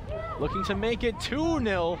Rovers, looking to make it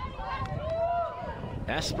 2-0.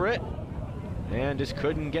 Desperate, and just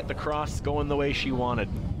couldn't get the cross going the way she wanted.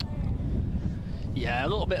 Yeah, a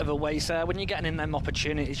little bit of a waste there. When you're getting in them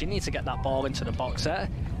opportunities, you need to get that ball into the box there.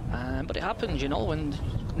 But it happens, you know, and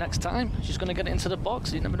next time she's going to get it into the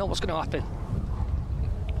box. You never know what's going to happen.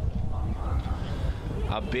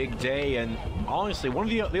 A big day, and honestly, one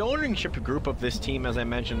of the ownership group of this team, as I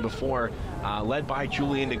mentioned before, led by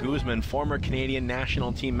Julian de Guzman, former Canadian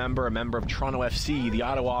national team member, a member of Toronto FC, the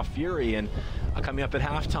Ottawa Fury. And coming up at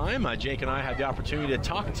halftime, Jake and I had the opportunity to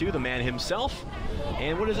talk to the man himself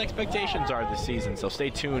and what his expectations are this season. So stay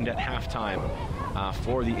tuned at halftime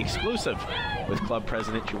for the exclusive with club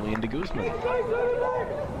president Julian de Guzman.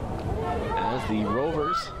 As the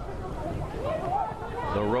Rovers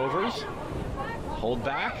the Rovers. Hold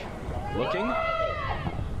back, looking.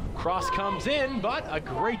 Cross comes in, but a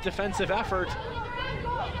great defensive effort.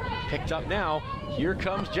 Picked up now. Here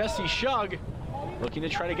comes Jesse Shug, looking to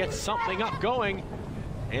try to get something up going.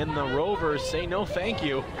 And the Rovers say no thank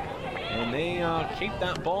you. And they keep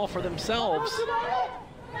that ball for themselves.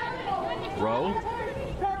 Rowe,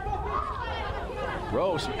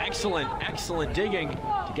 some excellent digging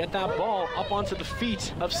to get that ball up onto the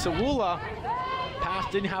feet of Sawula.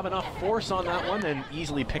 Pass didn't have enough force on that one and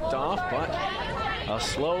easily picked off, but a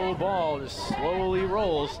slow ball just slowly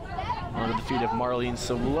rolls onto the feet of Marlene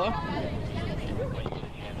Sawula.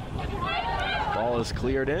 Ball is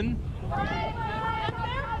cleared in.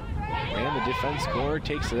 And the defense scorer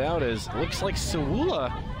takes it out as it looks like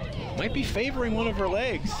Sawula might be favoring one of her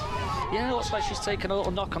legs. Yeah, it looks like she's taken a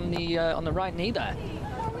little knock on the right knee there.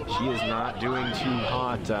 She is not doing too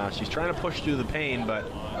hot. She's trying to push through the pain, but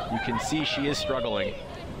you can see she is struggling.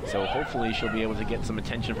 So hopefully she'll be able to get some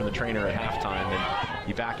attention from the trainer at halftime and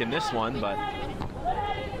be back in this one, but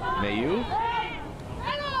Mayu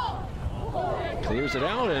clears it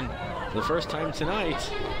out, and for the first time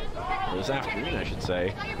tonight, or this afternoon I should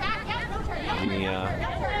say,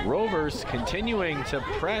 the Rovers continuing to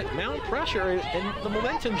mount pressure, and the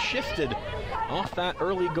momentum shifted off that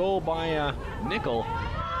early goal by Nickel.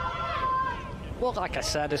 Well, like I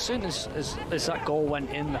said, as soon as that goal went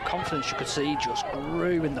in, the confidence you could see just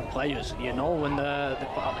grew in the players, you know, when they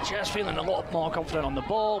put out the chest, feeling a lot more confident on the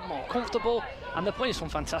ball, more comfortable, and they're playing some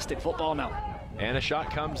fantastic football now. And a shot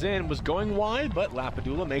comes in, was going wide, but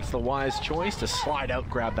Lapadula makes the wise choice to slide out,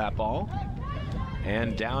 grab that ball.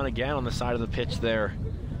 And down again on the side of the pitch there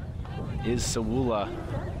is Sawula.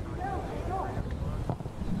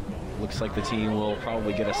 Looks like the team will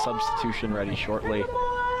probably get a substitution ready shortly,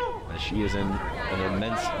 as she is in an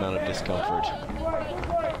immense amount of discomfort.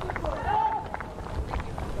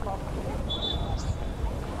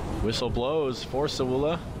 Whistle blows for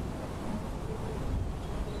Sawula.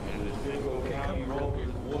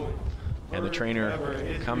 And the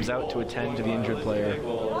trainer comes out to attend to the injured player.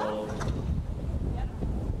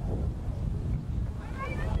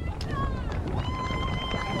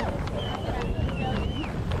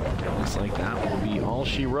 Looks like that will be all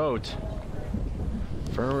she wrote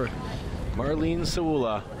for Marlene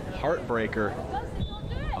Sawula. Heartbreaker.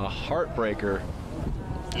 A heartbreaker.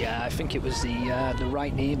 Yeah, I think it was the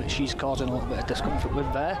right knee that she's causing a little bit of discomfort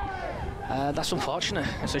with there. That's unfortunate.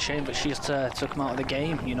 It's a shame that she has to come out of the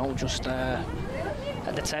game, you know, just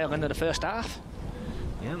at the tail end of the first half.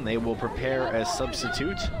 Yeah, and they will prepare as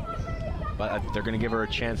substitute, but they're going to give her a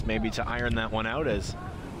chance maybe to iron that one out, as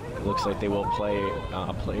it looks like they will play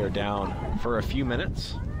a player down for a few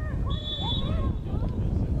minutes.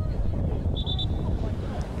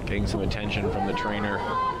 Getting some attention from the trainer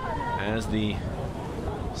as the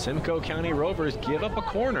Simcoe County Rovers give up a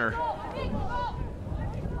corner.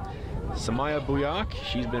 Samaya Buyak,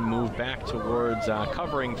 she's been moved back towards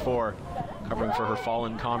covering for her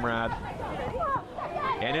fallen comrade.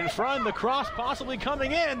 And in front, the cross possibly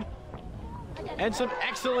coming in, and some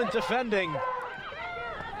excellent defending.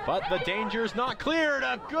 But the danger's not cleared.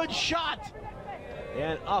 A good shot,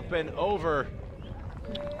 and up and over.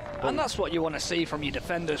 And that's what you want to see from your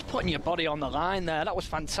defenders, putting your body on the line there. That was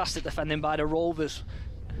fantastic defending by the Rovers.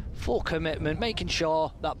 Full commitment, making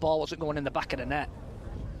sure that ball wasn't going in the back of the net.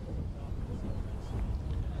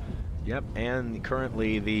 Yep, and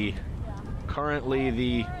currently the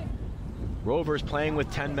Rovers playing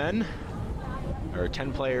with 10 men, or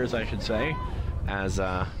 10 players I should say, as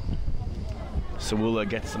Sawula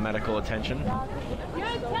gets some medical attention.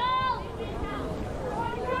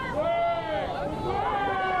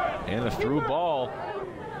 And a through ball,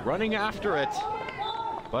 running after it,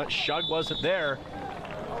 but Shug wasn't there.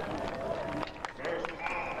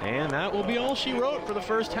 And that will be all she wrote for the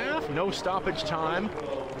first half. No stoppage time.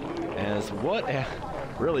 As what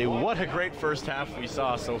a great first half we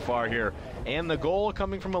saw so far here. And the goal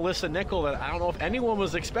coming from Alyssa Nickel that I don't know if anyone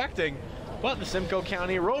was expecting, but the Simcoe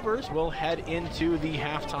County Rovers will head into the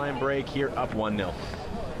halftime break here up 1-0.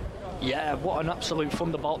 Yeah, what an absolute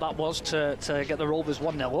thunderbolt that was to get the Rovers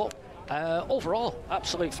 1-0 up. Overall,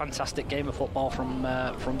 absolute fantastic game of football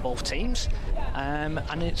from both teams, and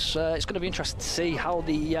it's going to be interesting to see how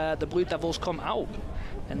the Blue Devils come out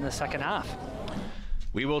in the second half.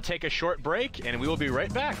 We will take a short break, and we will be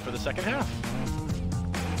right back for the second half.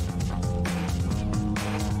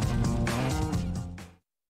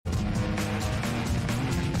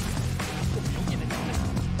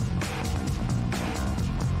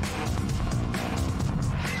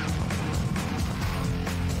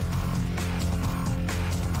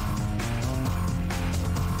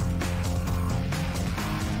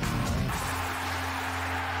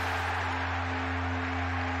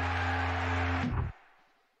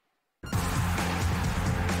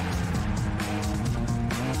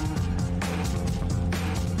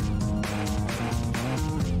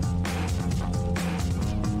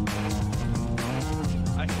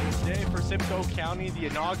 Simcoe County, the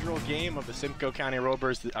inaugural game of the Simcoe County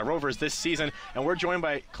Rovers this season, and we're joined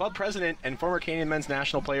by club president and former Canadian men's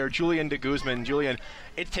national player Julian de Guzman. Julian,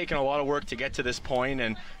 it's taken a lot of work to get to this point,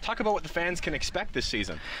 and talk about what the fans can expect this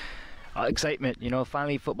season. Excitement,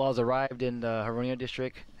 finally football's arrived in the Huronia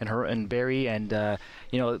district and Barrie, and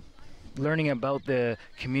learning about the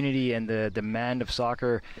community and the demand of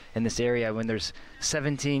soccer in this area when there's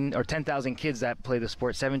 17 or 10,000 kids that play the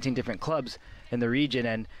sport, 17 different clubs in the region,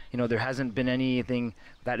 and there hasn't been anything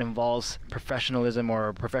that involves professionalism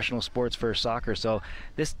or professional sports for soccer. So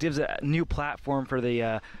this gives a new platform for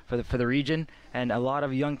the region, and a lot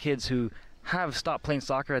of young kids who have stopped playing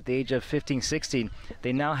soccer at the age of 15, 16.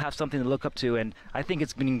 They now have something to look up to, and I think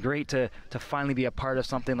it's been great to finally be a part of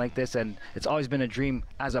something like this, and it's always been a dream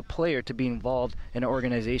as a player to be involved in an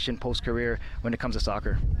organization post-career when it comes to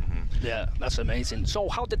soccer. Yeah, that's amazing. So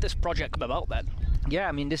how did this project come about then? Yeah,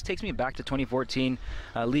 I mean, this takes me back to 2014.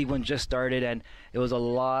 League One just started, and it was a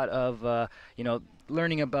lot of,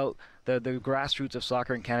 learning about the grassroots of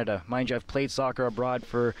soccer in Canada. Mind you, I've played soccer abroad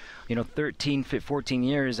for 13, 14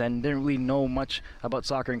 years and didn't really know much about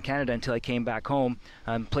soccer in Canada until I came back home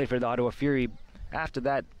and played for the Ottawa Fury. After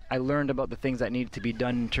that, I learned about the things that needed to be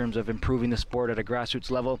done in terms of improving the sport at a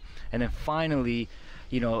grassroots level, and then finally,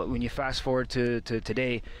 when you fast forward to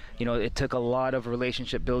today, it took a lot of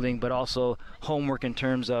relationship building, but also homework in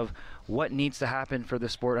terms of what needs to happen for the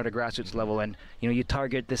sport at a grassroots level. And you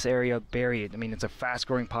target this area of Barrie. I mean, it's a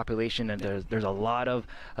fast-growing population, and there's a lot of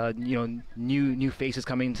new faces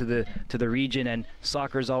coming to the region. And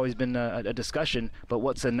soccer's always been a discussion, but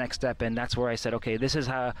what's the next step? And that's where I said, okay, this is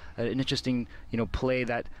an interesting play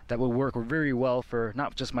that will work very well for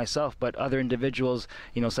not just myself, but other individuals,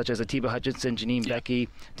 such as Atiba Hutchinson, Janine Becky,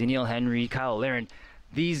 Danielle Henry, Kyle Laren.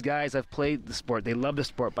 These guys have played the sport. They love the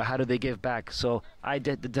sport, but how do they give back? So I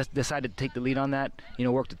decided to take the lead on that.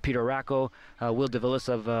 Worked with Peter Racco, Will DeVillis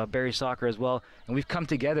of Barrie Soccer as well, and we've come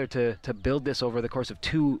together to build this over the course of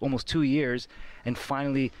almost 2 years, and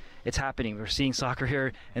finally it's happening. We're seeing soccer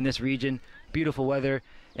here in this region, beautiful weather,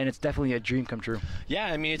 and it's definitely a dream come true. Yeah,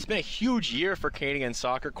 I mean, it's been a huge year for Canadian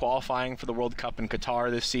soccer, qualifying for the World Cup in Qatar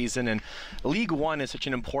this season, and League One is such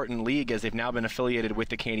an important league as they've now been affiliated with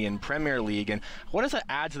the Canadian Premier League. And what does that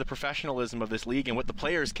add to the professionalism of this league and what the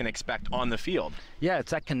players can expect on the field? Yeah,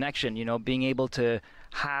 it's that connection, being able to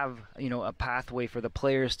have, a pathway for the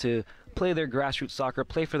players to play their grassroots soccer,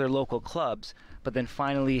 play for their local clubs, but then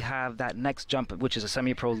finally have that next jump, which is a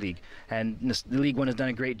semi-pro league. And the League One has done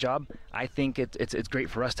a great job. I think it's great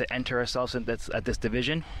for us to enter ourselves at this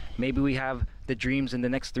division. Maybe we have the dreams in the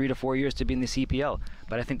next 3 to 4 years to be in the CPL.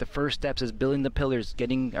 But I think the first steps is building the pillars,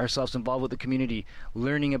 getting ourselves involved with the community,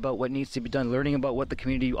 learning about what needs to be done, learning about what the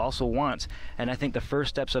community also wants. And I think the first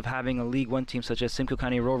steps of having a League One team such as Simcoe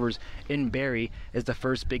County Rovers in Barrie is the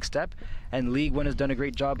first big step. And League One has done a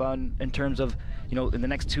great job in terms of, in the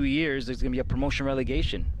next 2 years, there's going to be a promotion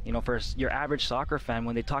relegation. For your average soccer fan,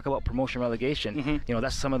 when they talk about promotion relegation,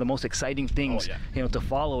 that's some of the most exciting things, to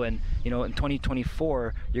follow. And, in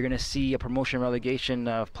 2024, you're going to see a promotion relegation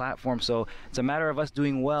platform. So it's a matter of us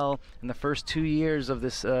doing well in the first 2 years of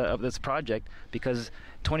this project, because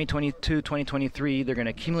 2022, 2023, they're going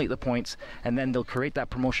to accumulate the points, and then they'll create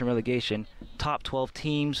that promotion relegation. Top 12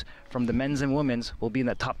 teams from the men's and women's will be in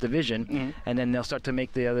that top division, and then they'll start to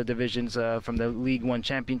make the other divisions from the League One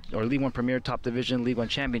champion or League One Premier top division, League One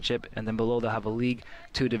championship, and then below they'll have a League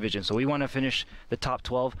Two division. So we want to finish the top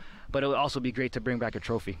 12, but it would also be great to bring back a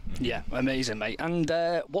trophy. Yeah, amazing, mate. And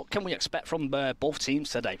what can we expect from both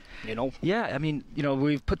teams today? Yeah, I mean,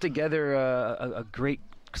 we've put together a great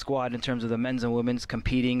squad in terms of the men's and women's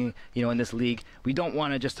competing, in this league. We don't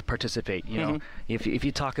want to just participate, If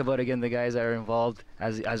you talk about, again, the guys that are involved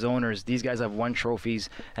as owners, these guys have won trophies,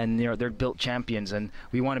 and they're built champions, and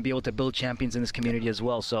we want to be able to build champions in this community as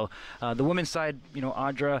well. So the women's side,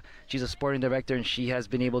 Audra, she's a sporting director, and she has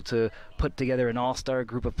been able to put together an all-star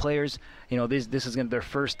group of players. This is their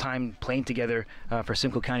first time playing together for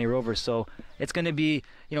Simcoe County Rovers, so it's going to be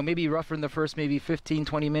maybe rougher in the first maybe 15,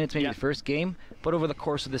 20 minutes, maybe the first game, but over the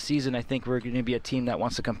course of the season, I think we're going to be a team that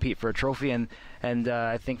wants to compete for a trophy. And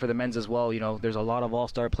I think for the men's as well, there's a lot of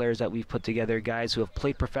all-star players that we've put together, guys who have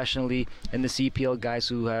played professionally in the CPL, guys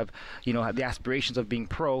who have have the aspirations of being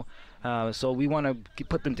pro. So we want to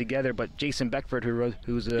put them together. But Jason Beckford,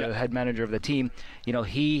 who's the head manager of the team,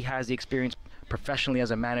 he has the experience professionally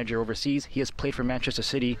as a manager overseas. He has played for Manchester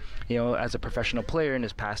City, as a professional player in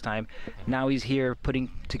his past time. Now he's here putting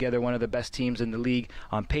together one of the best teams in the league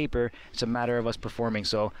on paper. It's a matter of us performing.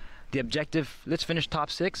 So the objective, let's finish top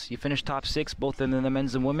 6. You finish top 6, both in the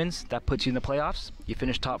men's and women's. That puts you in the playoffs. You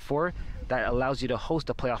finish top 4. that allows you to host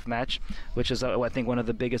a playoff match, which is I think one of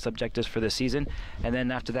the biggest objectives for this season. And then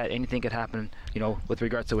after that, anything could happen, with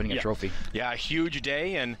regards to winning a trophy. Yeah, a huge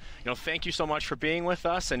day, and thank you so much for being with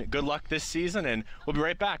us, and good luck this season, and we'll be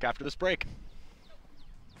right back after this break.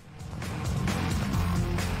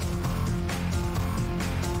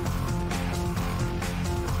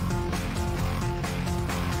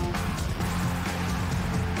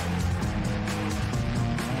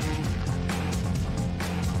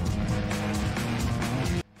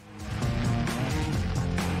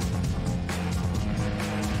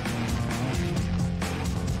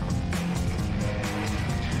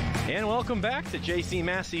 And welcome back to J.C.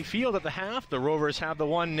 Massey Field at the half. The Rovers have the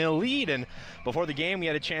 1-0 lead, and before the game we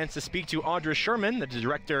had a chance to speak to Audra Sherman, the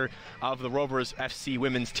director of the Rovers FC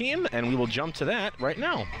women's team, and we will jump to that right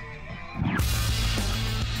now.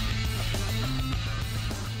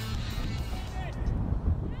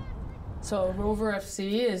 So Rover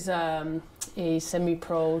FC is a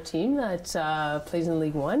semi-pro team that plays in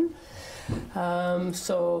League One.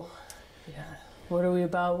 What are we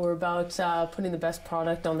about? We're about putting the best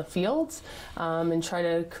product on the fields and try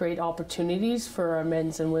to create opportunities for our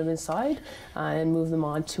men's and women's side and move them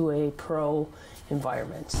on to a pro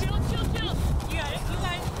environment.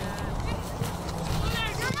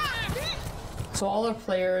 So all our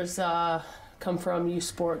players come from U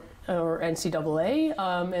Sport or NCAA,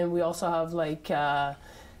 and we also have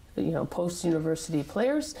post-university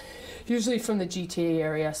players, usually from the GTA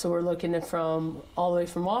area. So we're looking at all the way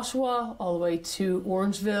from Oshawa, all the way to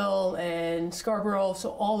Orangeville and Scarborough, so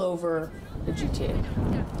all over the GTA.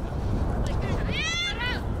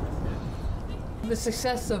 The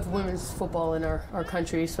success of women's football in our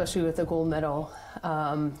country, especially with the gold medal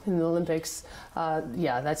in the Olympics,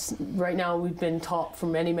 that's right now we've been top for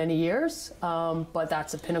many, many years, but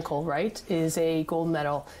that's a pinnacle, right, is a gold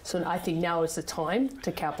medal. So I think now is the time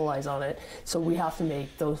to capitalize on it. So we have to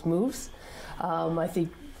make those moves. I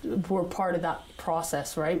think we're part of that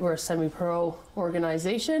process, right? We're a semi-pro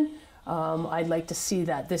organization. I'd like to see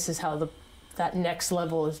that this is how that next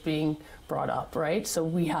level is being brought up, right? So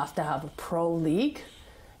we have to have a pro league,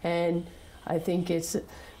 and I think it's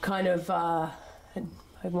kind of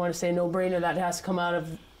I want to say a no-brainer that it has to come out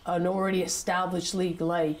of an already established league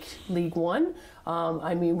like League One.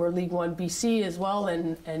 We're League One BC as well,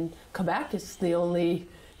 and Quebec is the only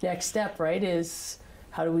next step, right? Is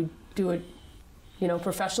how do we do it,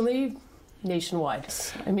 professionally, nationwide?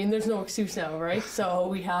 There's no excuse now, right? So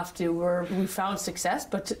we found success,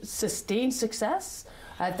 but to sustain success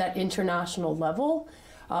at that international level,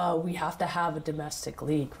 we have to have a domestic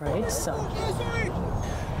league, right?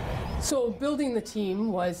 So building the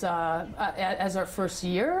team was, as our first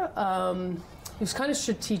year, it was kind of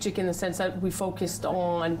strategic in the sense that we focused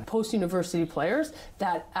on post-university players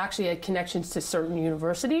that actually had connections to certain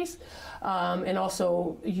universities, and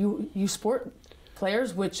also U Sport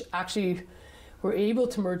players, which actually were able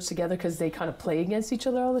to merge together because they kind of play against each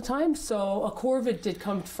other all the time. So a core of it did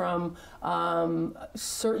come from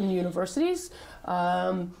certain universities,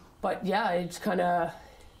 but yeah,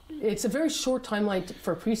 it's a very short timeline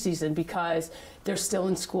for preseason because they're still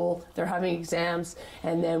in school, they're having exams,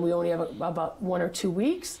 and then we only have about 1 or 2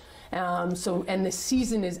 weeks. And the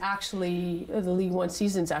season is actually, the League One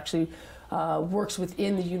season actually works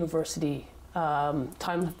within the university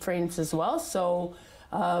time frames as well. So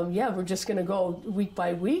we're just going to go week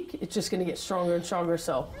by week. It's just going to get stronger and stronger.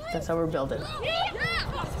 So that's how we're building.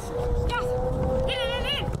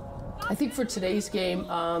 I think for today's game,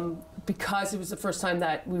 because it was the first time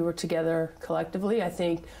that we were together collectively, I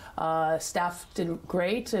think staff did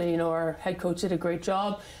great. Our head coach did a great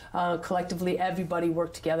job. Collectively, everybody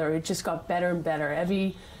worked together. It just got better and better.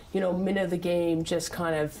 Every minute of the game just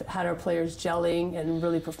kind of had our players gelling and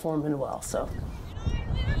really performing well. So.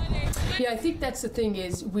 Yeah, I think that's the thing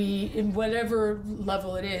is in whatever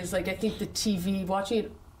level it is, I think the TV, watching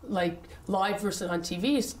it live versus on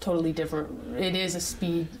TV is totally different. It is a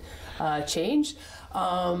speed change.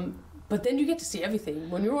 But then you get to see everything.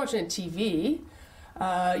 When you're watching on TV,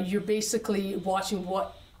 you're basically watching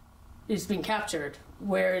what is being captured.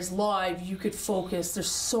 Whereas live, you could focus. There's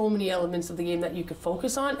so many elements of the game that you could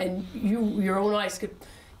focus on, and your own eyes could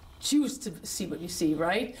choose to see what you see,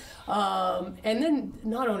 right? And then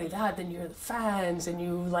not only that, then you're the fans, and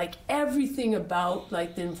you everything about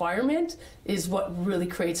the environment is what really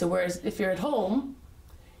creates it. Whereas if you're at home,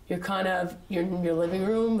 you're in your living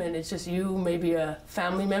room, and it's just you, maybe a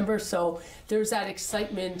family member. So there's that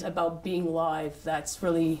excitement about being live that's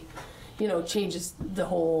really, changes the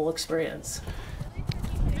whole experience.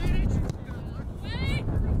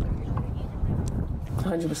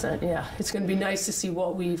 100%, yeah. It's going to be nice to see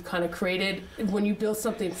what we've kind of created when you build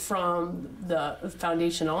something from the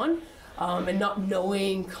foundation on, and not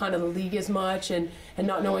knowing kind of the league as much and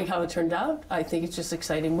not knowing how it turned out. I think it's just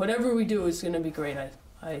exciting. Whatever we do is going to be great,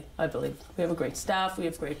 I believe. We have a great staff, we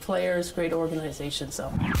have great players, great organization,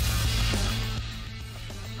 so.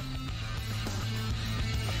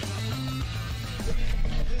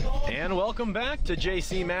 And welcome back to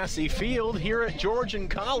J.C. Massey Field here at Georgian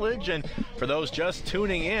College. And for those just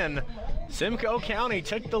tuning in, Simcoe County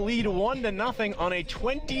took the lead 1-0 on a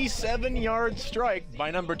 27-yard strike by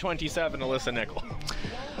number 27, Alyssa Nickel.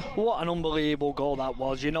 What an unbelievable goal that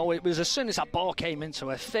was. You know, it was as soon as that ball came into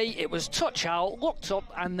her feet, it was touch out, looked up,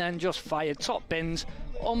 and then just fired top bins.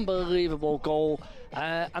 Unbelievable goal.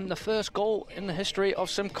 And the first goal in the history of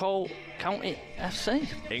Simcoe County FC.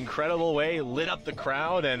 Incredible way, lit up the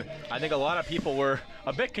crowd, and I think a lot of people were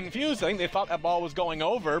a bit confused. I think they thought that ball was going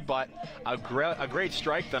over, but a great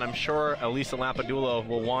strike that I'm sure Elisa Lapadula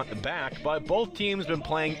will want back. But both teams been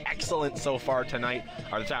playing excellent so far tonight,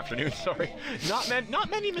 or this afternoon, sorry. Not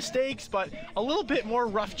many mistakes, but a little bit more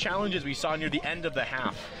rough challenges we saw near the end of the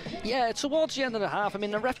half. Yeah, towards the end of the half, I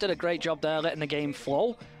mean, the ref did a great job there letting the game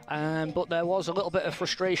flow. But there was a little bit of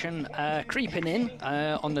frustration creeping in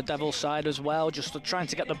on the Devils' side as well, just trying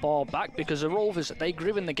to get the ball back, because the Rovers, they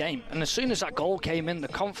grew in the game. And as soon as that goal came in, the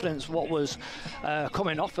confidence what was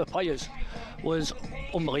coming off the players was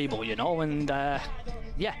unbelievable, you know. And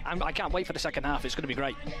yeah, I can't wait for the second half. It's going to be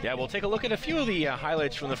great. Yeah, we'll take a look at a few of the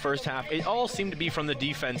highlights from the first half. It all seemed to be from the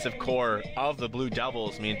defensive core of the Blue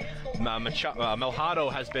Devils. I mean,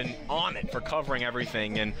 Melhado has been on it for covering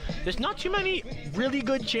everything, and there's not too many really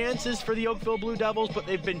good chances for the Oakville Blue Devils, but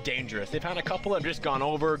they've been dangerous. They've had a couple that have just gone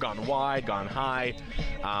over, gone wide, gone high.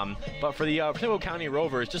 But for the Simcoe County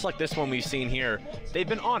Rovers, just like this one we've seen here, they've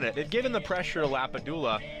been on it. They've given the pressure to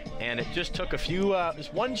Lapadula, and it just took a few,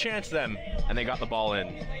 just one chance to them, and they got the ball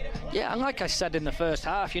in. Yeah, and like I said in the first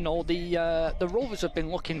half, you know, the Rovers have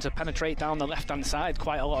been looking to penetrate down the left-hand side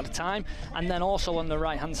quite a lot of time, and then also on the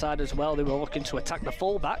right-hand side as well, they were looking to attack the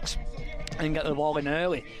full-backs and get the ball in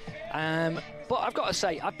early. But I've got to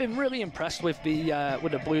say, I've been really impressed with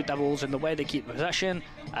the Blue Devils and the way they keep possession,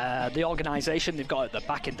 the organisation they've got at the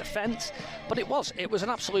back in defence. But it was an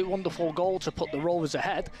absolute wonderful goal to put the Rovers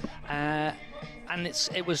ahead. And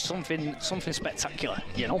it was something spectacular,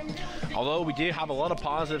 you know. Although we did have a lot of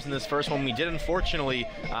positives in this first one, we did unfortunately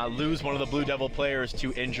lose one of the Blue Devil players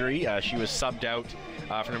to injury. She was subbed out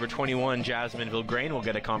for number 21, Jasmine Vilgrain. We'll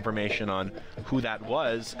get a confirmation on who that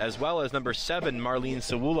was, as well as number 7, Marlene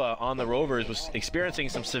Sawula on the Rovers, was experiencing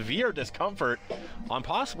some severe discomfort on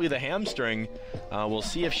possibly the hamstring. We'll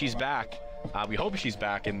see if she's back. We hope she's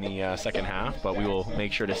back in the second half, but we will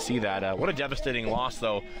make sure to see that. What a devastating loss,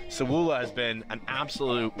 though. Sawula has been an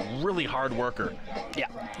absolute, really hard worker. Yeah,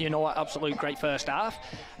 you know what? Absolute great first half.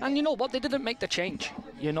 And you know what? They didn't make the change.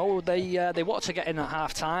 You know, they wanted to get in at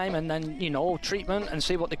half time and then, you know, treatment and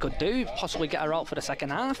see what they could do, possibly get her out for the second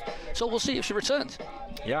half. So we'll see if she returns.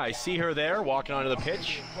 Yeah, I see her there walking onto the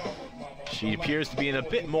pitch. She appears to be in a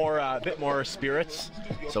bit more spirits,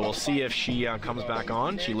 so we'll see if she comes back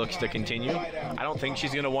on. She looks to continue. I don't think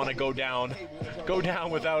she's going to want to go down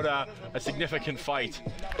without a significant fight.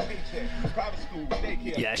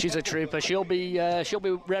 Yeah, she's a trooper. She'll be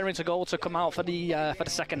raring to go to come out for the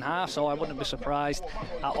second half. So I wouldn't be surprised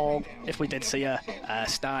at all if we did see her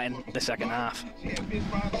starting the second half.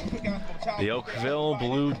 The Oakville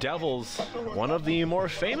Blue Devils, one of the more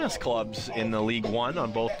famous clubs in the League One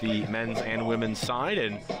on both the men's and women's side,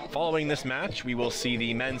 and following this match we will see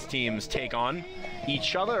the men's teams take on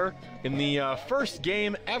each other in the first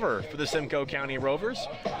game ever for the Simcoe County Rovers.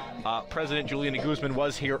 President Julian Guzman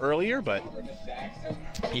was here earlier, but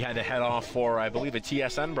he had to head off for, I believe, a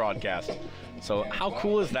TSN broadcast. So how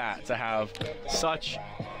cool is that to have such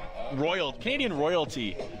Canadian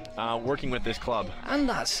royalty working with this club? And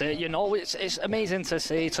that's it, you know, it's amazing to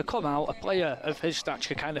see, to come out, a player of his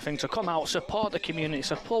stature kind of thing, to come out, support the community,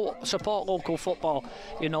 support local football.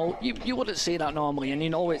 You know, you wouldn't see that normally, and you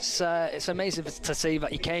know, it's amazing to see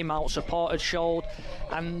that he came out, supported, showed,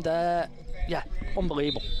 and yeah,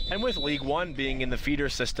 unbelievable. And with League One being in the feeder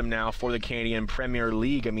system now for the Canadian Premier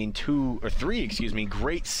League, I mean, 3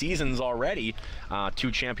 great seasons already.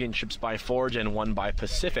 2 championships by Forge and 1 by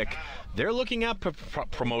Pacific. They're looking at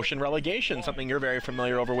promotion relegation, something you're very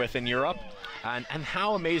familiar over with in Europe. And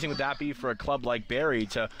how amazing would that be for a club like Barrie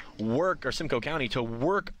to work, or Simcoe County, to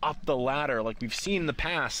work up the ladder like we've seen in the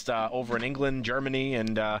past over in England, Germany,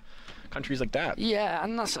 and countries like that. Yeah,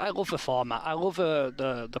 and I love the format. I love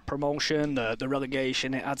the promotion, the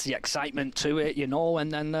relegation. It adds the excitement to it, you know,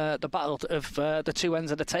 and then the battle of the two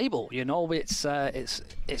ends of the table. You know, it's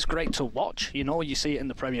great to watch. You know, you see it in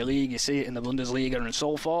the Premier League, you see it in the Bundesliga, and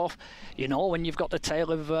so forth. You know, when you've got the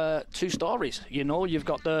tale of two stories. You know, you've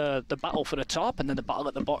got the battle for the top, and then the battle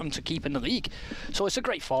at the bottom to keep in the league. So it's a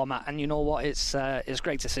great format, and you know what? It's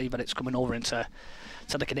great to see that it's coming over into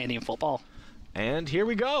the Canadian football. And here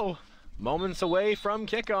we go. Moments away from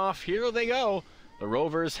kickoff. Here they go. The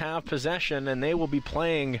Rovers have possession, and they will be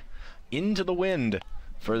playing into the wind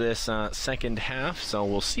for this second half. So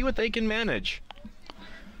we'll see what they can manage.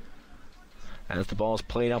 As the ball's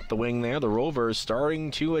played up the wing there, the Rovers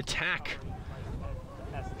starting to attack.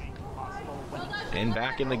 And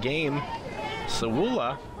back in the game,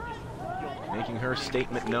 Sawula making her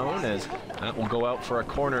statement known, as that will go out for a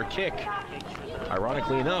corner kick.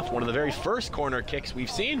 Ironically enough, one of the very first corner kicks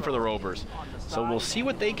we've seen for the Rovers. So we'll see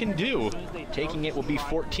what they can do. Taking it will be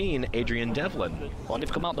 14, Adrian Devlin. Well,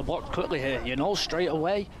 they've come out the box quickly here, you know, straight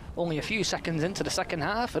away. Only a few seconds into the second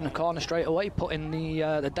half, and the corner straight away, putting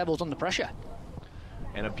the Devils under pressure.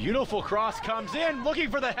 And a beautiful cross comes in,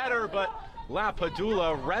 looking for the header, but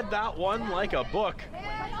Lapadula read that one like a book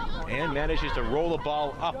and manages to roll the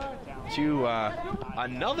ball up to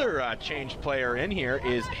another changed player in here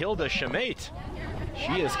is Hilda Schmate.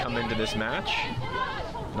 She has come into this match.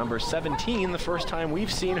 Number 17, the first time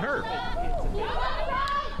we've seen her.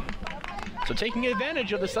 So taking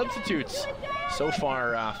advantage of the substitutes so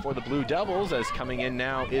far for the Blue Devils, as coming in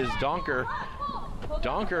now is Donker.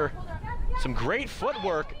 Donker, some great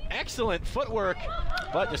footwork, excellent footwork,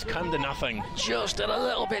 but just come to nothing. Just did a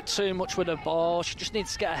little bit too much with the ball. She just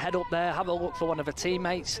needs to get her head up there, have a look for one of her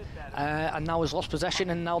teammates, and now has lost possession,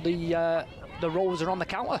 and now the Rovers are on the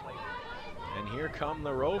counter. And here come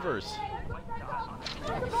the Rovers.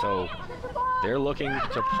 So they're looking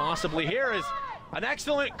to possibly, here is an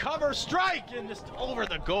excellent cover strike, and just over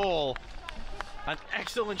the goal. An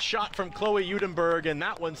excellent shot from Chloe Udenberg, and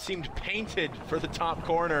that one seemed painted for the top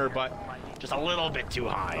corner, but just a little bit too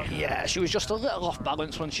high. Yeah, she was just a little off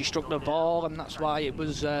balance when she struck the ball, and that's why it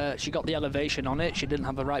was she got the elevation on it. She didn't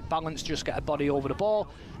have the right balance, just get her body over the ball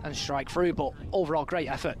and strike through, but overall great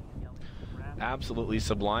effort. Absolutely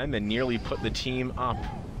sublime, and nearly put the team up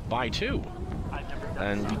by 2.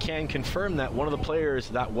 And we can confirm that one of the players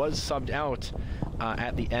that was subbed out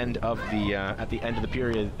at the end of the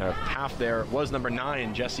period half there was number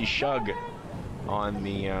 9, Jessie Shug, on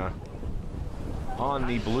the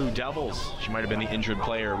Blue Devils. She might have been the injured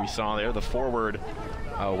player we saw there. The forward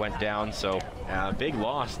went down, so big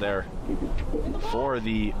loss there for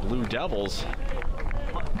the Blue Devils.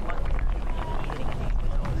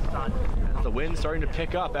 The wind starting to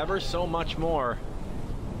pick up ever so much more.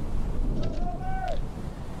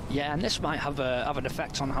 Yeah, and this might have an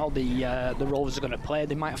effect on how the Rovers are going to play.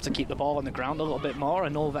 They might have to keep the ball on the ground a little bit more. I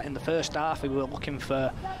know that in the first half we were looking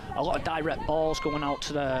for a lot of direct balls going out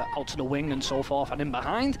to the wing and so forth and in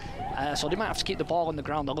behind. So they might have to keep the ball on the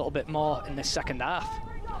ground a little bit more in this second half.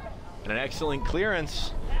 And an excellent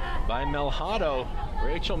clearance by Melhado.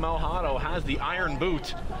 Rachel Melhado has the iron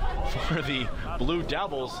boot for the Blue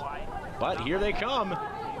Devils. But here they come.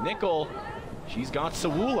 Nickel, she's got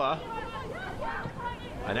Sawula.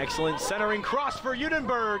 An excellent centering cross for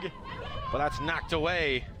Udenberg, but that's knocked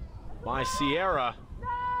away by Sierra.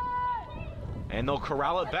 And they'll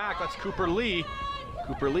corral it back. That's Cooper Lee.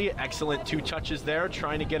 Cooper Lee, excellent 2 touches there,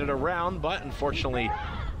 trying to get it around, but unfortunately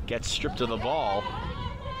gets stripped of the ball.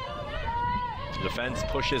 The defense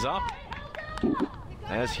pushes up,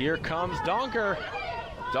 as here comes Donker.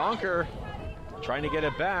 Donker trying to get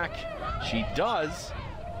it back. She does.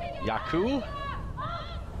 Yaku.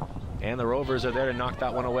 And the Rovers are there to knock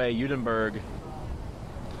that one away. Udenberg.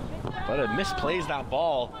 But it misplays that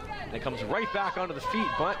ball. And it comes right back onto the feet,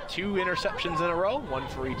 but 2 interceptions in a row, 1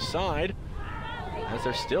 for each side, as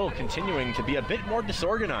they're still continuing to be a bit more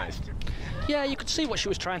disorganized. Yeah, you could see what she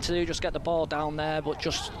was trying to do, just get the ball down there, but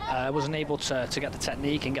just wasn't able to get the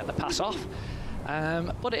technique and get the pass off.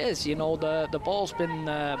 But it is, you know, the ball's been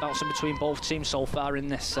bouncing between both teams so far in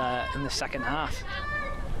this second half.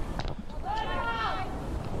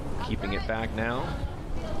 Keeping it back now.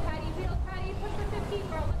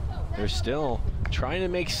 They're still trying to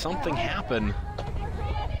make something happen.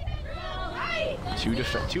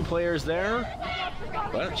 2 players there,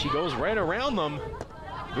 but she goes right around them.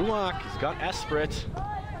 Buak has got Esprit.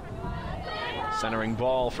 Centering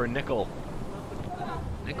ball for Nickel.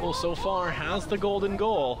 Nickel so far has the golden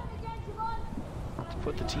goal to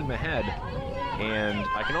put the team ahead And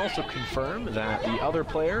I can also confirm that the other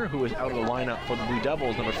player who is out of the lineup for the Blue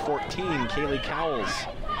Devils, number 14, Kaylee Cowles,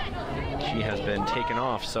 she has been taken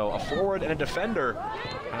off. So a forward and a defender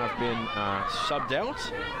have been subbed out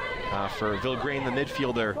for Vilgrain, the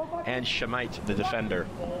midfielder, and Shamite, the defender.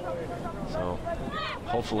 So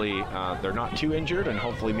hopefully they're not too injured, and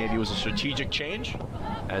hopefully maybe it was a strategic change,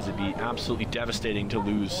 as it'd be absolutely devastating to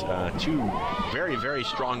lose two very, very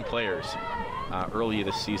strong players early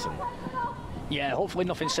this season. Yeah, hopefully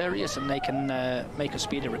nothing serious, and they can make a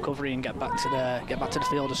speedy recovery and get back to the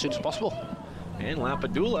field as soon as possible. And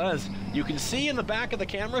Lapadula, as you can see in the back of the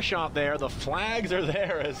camera shot there, the flags are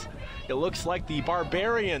there as it looks like the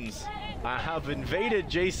Barbarians have invaded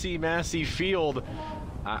JC Massey Field.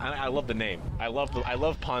 I love the name. I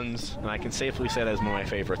love puns, and I can safely say that is one of my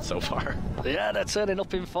favorites so far. Yeah, they're turning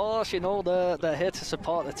up in force. You know, they're here to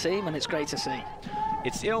support the team, and it's great to see.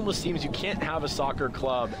 It almost seems you can't have a soccer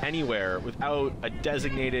club anywhere without a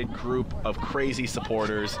designated group of crazy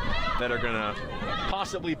supporters that are gonna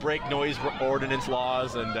possibly break noise ordinance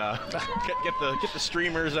laws and get the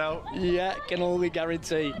streamers out. Yeah, can only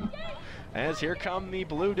guarantee. As here come the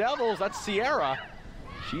Blue Devils. That's Sierra.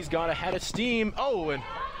 She's got a head of steam. Oh, and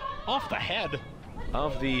off the head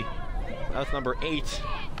of that's number 8,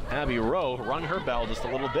 Abby Rowe. Rung her bell just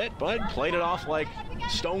a little bit, but played it off like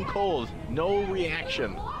stone cold. No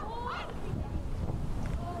reaction.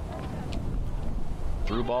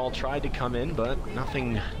 Through ball tried to come in, but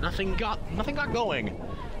nothing got going,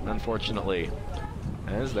 unfortunately.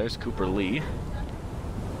 As there's Cooper Lee,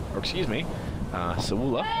 or excuse me,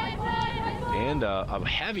 Sawula. And a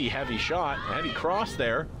heavy shot, a heavy cross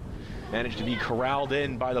there. Managed to be corralled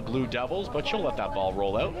in by the Blue Devils, but she'll let that ball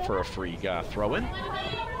roll out for a free throw-in.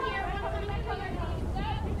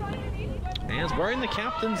 And wearing the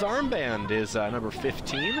captain's armband is number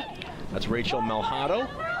 15. That's Rachel Melhado.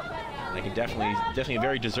 I can definitely a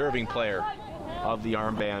very deserving player of the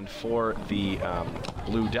armband for the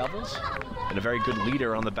Blue Devils, and a very good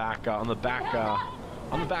leader on the back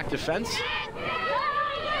defense.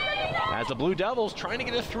 As the Blue Devils trying to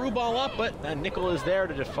get a through ball up, but Nickel is there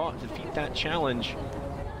to defeat that challenge.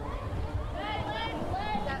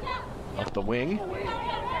 Up the wing.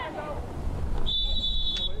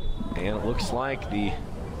 And it looks like the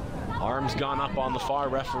arm's gone up on the far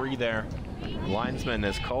referee there. Linesman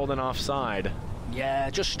has called an offside. Yeah,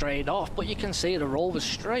 just straight off, but you can see the Rovers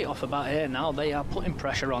straight off about here now. They are putting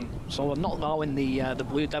pressure on, so we're not allowing the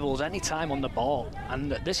Blue Devils any time on the ball,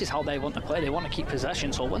 and this is how they want to play. They want to keep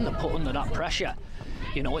possession, so when they're put under that pressure,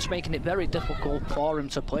 you know, it's making it very difficult for them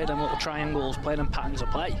to play them little triangles, play them patterns of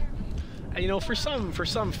play. And, you know, for some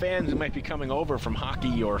fans who might be coming over from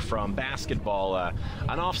hockey or from basketball,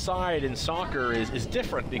 an offside in soccer is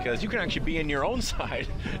different, because you can actually be in your own side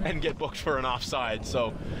and get booked for an offside.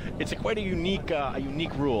 So it's quite a unique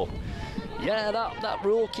rule. Yeah, that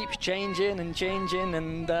rule keeps changing, and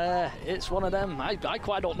it's one of them. I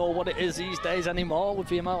quite don't know what it is these days anymore with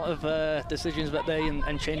the amount of decisions that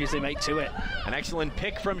and changes they make to it. An excellent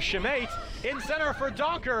pick from Shamate in center for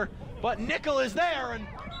Donker, but Nickel is there, and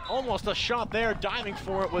almost a shot there. Diving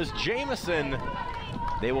for it was Jameson.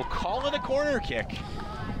 They will call it a corner kick.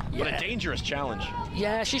 What a dangerous challenge.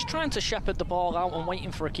 Yeah, she's trying to shepherd the ball out and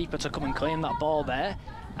waiting for a keeper to come and claim that ball there.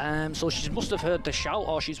 So she must have heard the shout,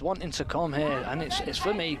 or she's wanting to come here. And it's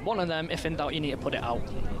for me, one of them, if in doubt, you need to put it out.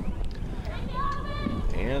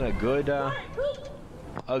 And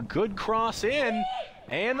a good cross in,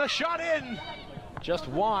 and the shot in. Just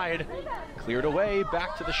wide, cleared away,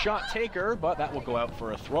 back to the shot taker, but that will go out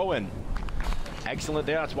for a throw-in. Excellent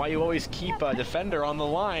there. That's why you always keep a defender on the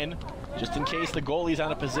line, just in case the goalie's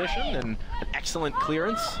out of position. And an excellent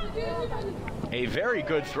clearance. A very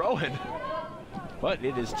good throw-in, but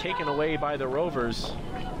it is taken away by the Rovers,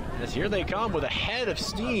 as here they come with a head of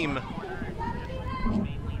steam.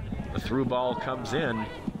 The through ball comes in,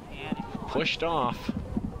 pushed off.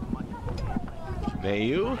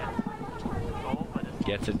 Mayu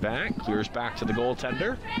gets it back, clears back to the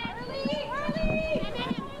goaltender.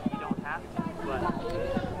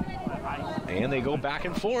 And they go back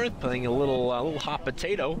and forth, playing a little hot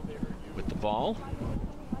potato with the ball.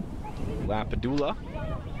 Lapadula.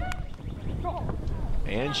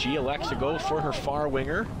 And she elects to go for her far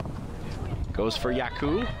winger. Goes for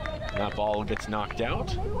Yaku. That ball gets knocked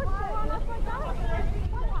out.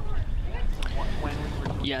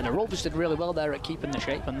 Yeah, the Rovers did really well there at keeping the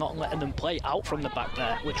shape and not letting them play out from the back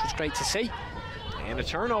there, which was great to see. And a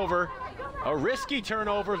turnover, a risky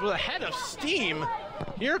turnover with a head of steam.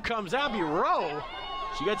 Here comes Abby Rowe.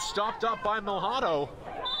 She gets stopped up by Melhado.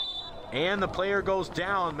 And the player goes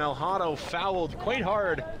down. Melhado fouled quite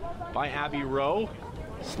hard by Abby Rowe.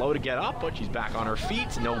 Slow to get up, but she's back on her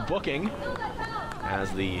feet. No booking,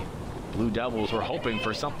 as the Blue Devils were hoping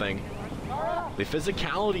for something. The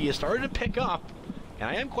physicality is starting to pick up, and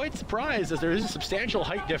I am quite surprised as there is a substantial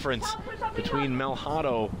height difference between Mel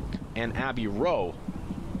Hotto and Abby Rowe.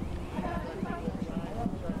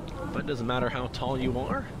 But it doesn't matter how tall you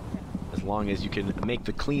are, as long as you can make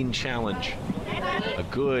the clean challenge. A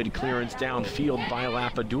good clearance downfield by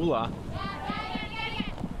Lapadula.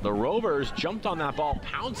 The Rovers jumped on that ball,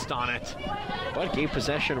 pounced on it, but gave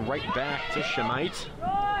possession right back to Schmeit.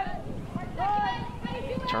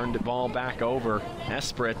 Turned the ball back over.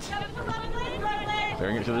 Esprit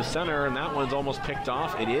clearing it to the center, and that one's almost picked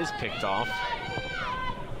off. It is picked off.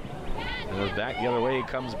 And back the other way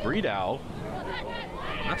comes Bredow.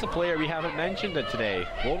 That's a player we haven't mentioned today.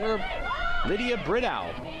 Lydia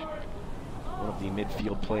Bredow, one of the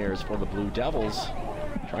midfield players for the Blue Devils,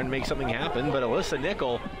 trying to make something happen, but Alyssa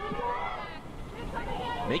Nickel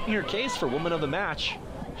making her case for Woman of the Match.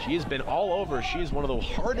 She has been all over. She is one of the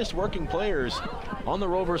hardest working players on the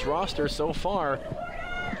Rovers roster so far.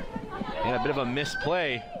 And a bit of a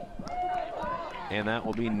misplay. And that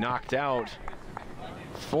will be knocked out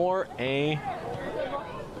for I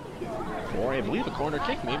believe a corner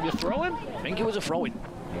kick, maybe a throw-in? I think it was a throw-in.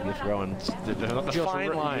 Maybe a throw-in. The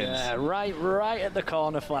fine lines. Yeah, right at the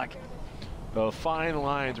corner flag. The fine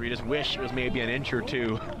lines where you just wish it was maybe an inch or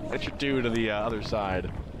two to the other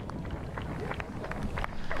side.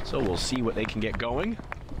 So we'll see what they can get going.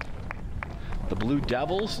 The Blue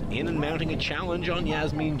Devils in and mounting a challenge on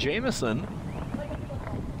Yasmin Jameson.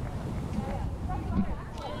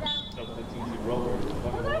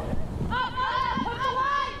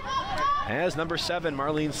 As number 7,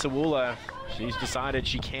 Marlene Sawula, she's decided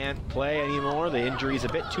she can't play anymore. The injury is a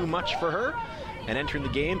bit too much for her. And entering the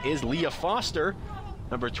game is Leah Foster,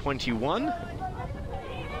 number 21.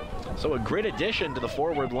 So a great addition to the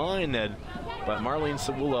forward line then. But Marlene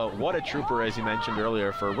Sawula, what a trooper, as you mentioned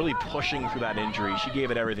earlier, for really pushing through that injury. She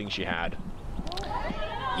gave it everything she had.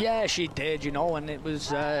 Yeah, she did, you know, and it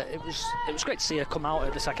was great to see her come out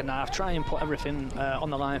at the second half, try and put everything on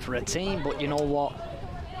the line for her team. But you know what?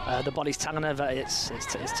 The body's telling her that it's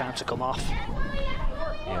time to come off.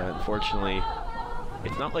 Yeah, unfortunately,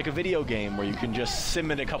 it's not like a video game where you can just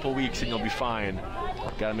sim in a couple weeks and you'll be fine.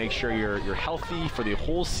 Got to make sure you're healthy for the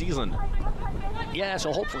whole season. Yeah,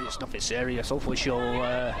 so hopefully it's nothing serious. Hopefully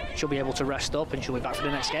she'll be able to rest up and she'll be back for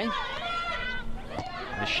the next game.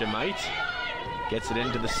 The Schmeit gets it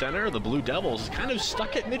into the center. The Blue Devils kind of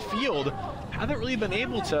stuck at midfield. Haven't really been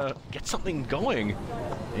able to get something going.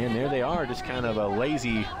 And there they are, just kind of a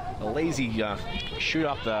lazy shoot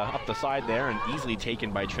up the side there, and easily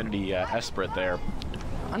taken by Trinity Esprit there.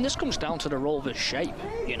 And this comes down to the Rovers' shape,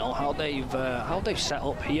 you know, how they've set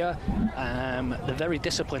up here. They're very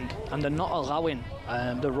disciplined, and they're not allowing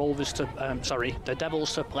the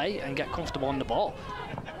Devils to play and get comfortable on the ball.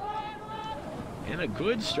 And a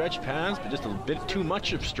good stretch pass, but just a bit too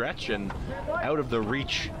much of stretch and out of the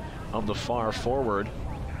reach of the far forward.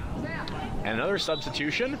 And another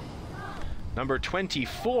substitution, number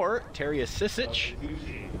 24, Teria Sisic.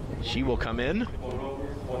 She will come in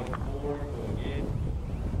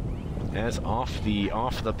as off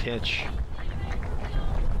the pitch.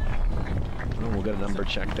 And we'll get a number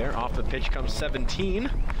check there. Off the pitch comes 17,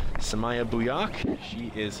 Samaya Buyak.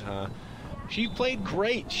 She played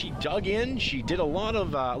great. She dug in. She did a lot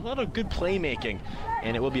of good playmaking,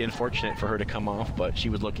 and it will be unfortunate for her to come off. But she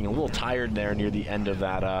was looking a little tired there near the end of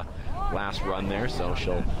that last run there, so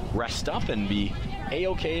she'll rest up and be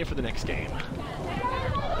a-okay for the next game.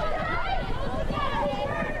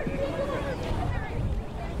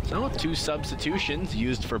 So 2 substitutions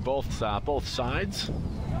used for both sides.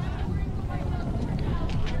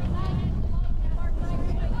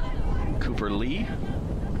 Cooper Lee.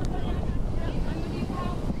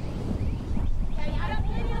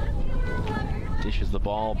 Dishes the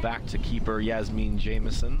ball back to keeper Yasmin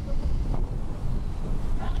Jameson.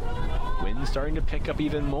 Wind starting to pick up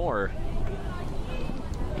even more.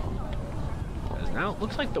 As now it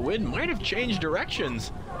looks like the wind might have changed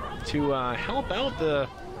directions to help out the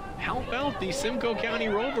Simcoe County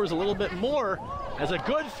Rovers a little bit more. As a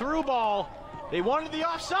good through ball. They wanted the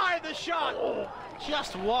offside, the shot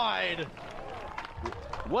just wide.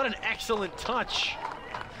 What an excellent touch.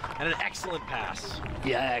 And an excellent pass.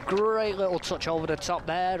 Yeah, great little touch over the top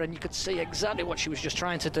there, and you could see exactly what she was just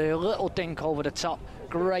trying to do. A little dink over the top.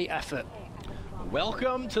 Great effort.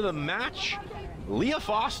 Welcome to the match, Leah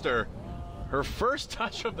Foster. Her first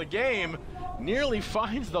touch of the game nearly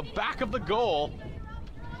finds the back of the goal.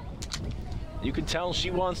 You can tell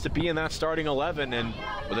she wants to be in that starting 11, and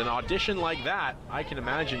with an audition like that, I can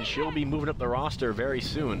imagine she'll be moving up the roster very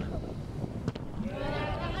soon.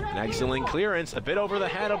 An excellent clearance, a bit over the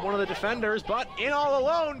head of one of the defenders, but in all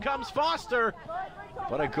alone comes Foster.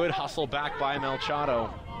 But a good hustle back by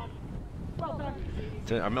Melchado.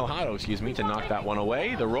 Melhado, excuse me, to knock that one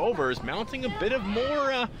away. The Rovers mounting a bit of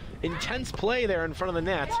more intense play there in front of the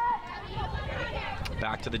net.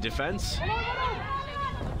 Back to the defense.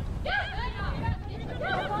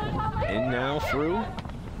 In now through.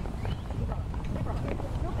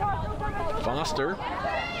 Foster.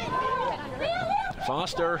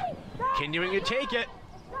 Foster continuing to take it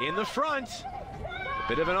in the front. A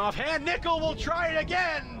bit of an offhand. Nickel will try it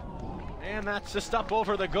again. And that's just up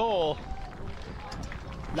over the goal.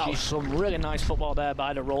 That was some really nice football there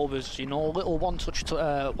by the Rovers. You know, a little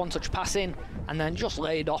one-touch passing, and then just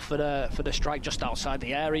laid off for the strike just outside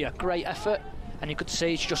the area. Great effort, and you could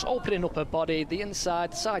see she's just opening up her body, the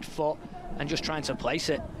inside, side foot, and just trying to place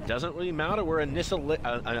it. Doesn't really matter where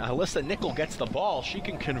Alyssa Nickel gets the ball. She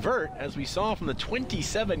can convert, as we saw from the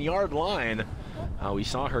 27-yard line. We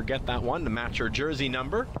saw her get that one to match her jersey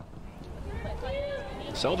number.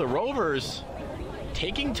 So the Rovers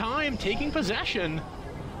taking time, taking possession.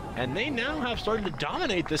 And they now have started to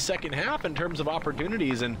dominate the second half in terms of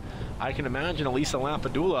opportunities, and I can imagine Elisa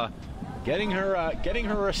Lapadula getting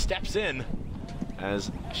her steps in,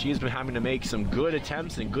 as she's been having to make some good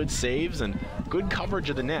attempts and good saves and good coverage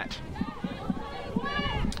of the net.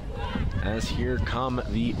 As here come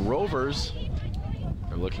the Rovers.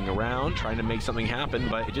 They're looking around, trying to make something happen,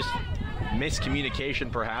 but it just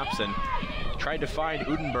miscommunication perhaps, and tried to find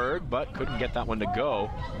Udenberg, but couldn't get that one to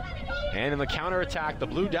go. And in the counterattack, the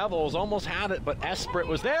Blue Devils almost had it, but Esprit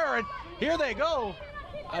was there, and here they go.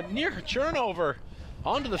 A near turnover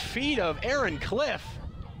onto the feet of Aaron Cliff.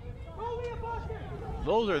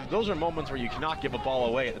 Those are moments where you cannot give a ball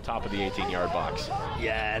away at the top of the 18-yard box.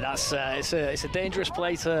 Yeah, that's it's a dangerous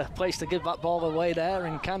place to give that ball away there,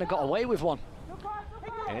 and kind of got away with one.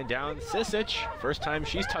 And down Sisic, first time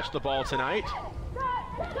she's touched the ball tonight.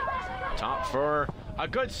 Top for a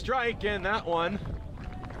good strike, and that one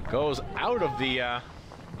goes out of the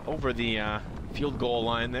over the field goal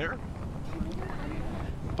line there.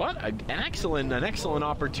 But an excellent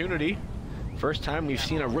opportunity. First time we've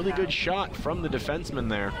seen a really good shot from the defenseman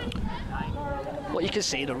there. Well, you can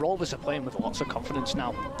see the Rovers are playing with lots of confidence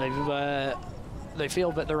now. They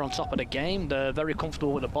feel that they're on top of the game. They're very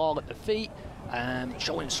comfortable with the ball at their feet,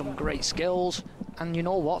 showing some great skills. And you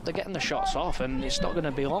know what? They're getting the shots off, and it's not going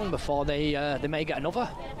to be long before they may get another.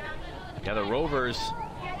 Yeah, the Rovers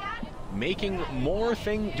doing more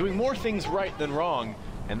things right than wrong,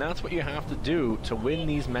 and that's what you have to do to win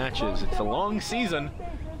these matches. It's a long season.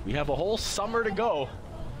 We have a whole summer to go,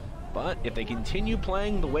 but if they continue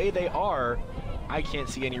playing the way they are, I can't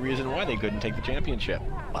see any reason why they couldn't take the championship.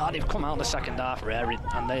 Well, they've come out in the second half, really,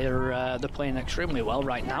 and they're playing extremely well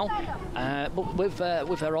right now. But with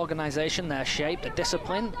their organisation, their shape, their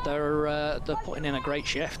discipline, they're putting in a great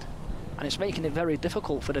shift. And it's making it very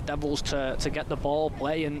difficult for the Devils to get the ball,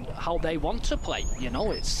 play, and how they want to play. You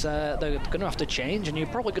know, it's they're going to have to change, and you're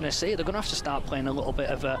probably going to see they're going to have to start playing a little bit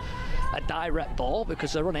of a direct ball,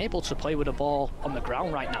 because they're unable to play with the ball on the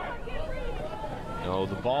ground right now. No,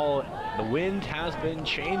 the wind has been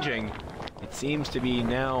changing. It seems to be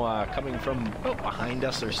now coming from behind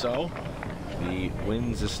us or so. The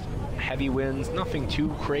winds, just heavy winds, nothing too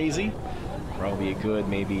crazy. Probably a good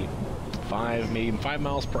maybe 5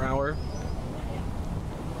 miles per hour.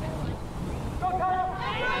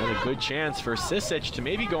 Another good chance for Sisic to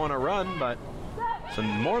maybe go on a run, but some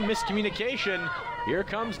more miscommunication. Here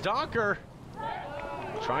comes Docker,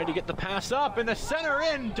 trying to get the pass up in the center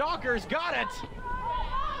in. Docker's got it,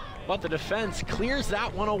 but the defense clears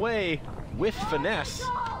that one away with finesse.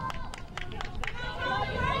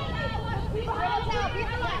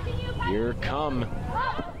 Here come.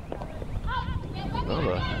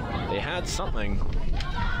 Oh, they had something.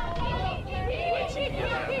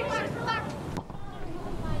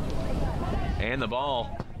 And the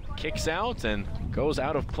ball kicks out and goes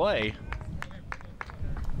out of play.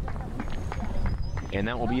 And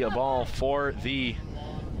that will be a ball for the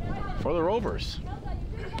Rovers.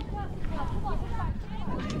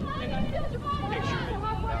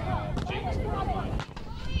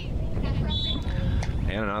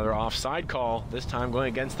 And another offside call, this time going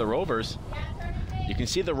against the Rovers. You can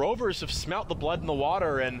see the Rovers have smelt the blood in the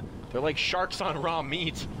water, and they're like sharks on raw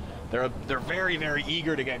meat. They're very, very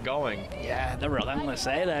eager to get going. Yeah, they're relentless.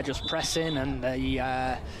 They're just pressing, and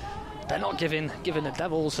they're not giving the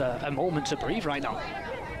Devils a moment to breathe right now.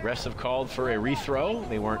 Refs have called for a rethrow.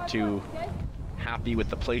 They weren't too happy with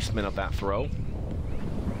the placement of that throw.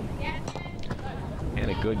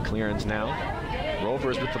 And a good clearance now.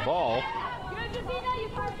 Rovers with the ball.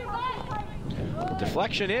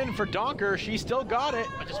 Deflection in for Donker. She still got it,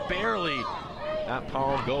 but just barely. That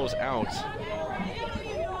ball goes out.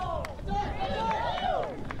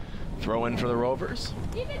 Throw in for the Rovers.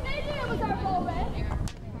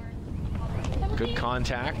 Good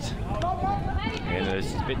contact. And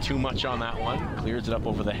there's a bit too much on that one. Clears it up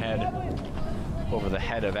over the head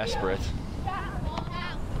of Esprit.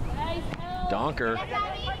 Donker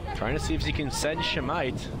trying to see if he can send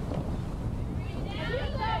Schmeit.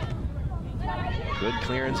 Good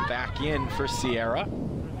clearance back in for Sierra.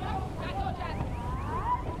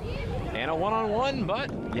 And a one-on-one,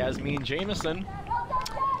 but Yasmin Jameson.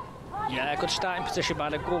 Yeah, good starting position by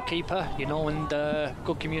the goalkeeper, you know, and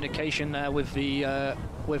good communication there with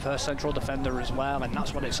her central defender as well, and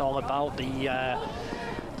that's what it's all about.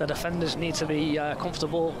 The defenders need to be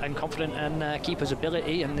comfortable and confident in keeper's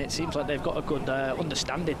ability, and it seems like they've got a good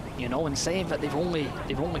understanding, you know, and saying that they've only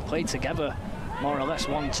played together more or less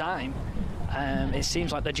one time. It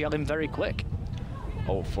seems like they're gelling very quick.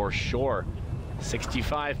 Oh, for sure.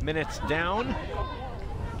 65 minutes down.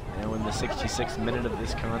 Now in the 66th minute of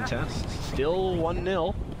this contest. Still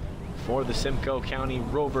 1-0 for the Simcoe County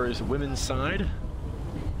Rovers women's side.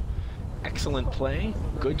 Excellent play,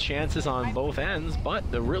 good chances on both ends,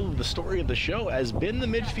 but the story of the show has been the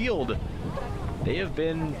midfield. They have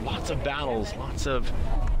been lots of battles, lots of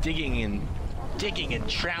digging and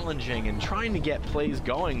challenging and trying to get plays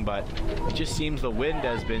going, but it just seems the wind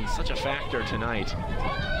has been such a factor tonight.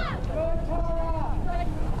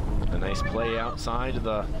 A nice play outside to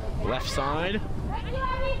the left side.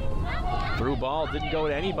 Through ball, didn't go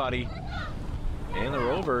to anybody. And the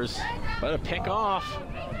Rovers let it pick off.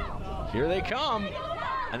 Here they come.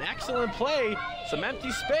 An excellent play. Some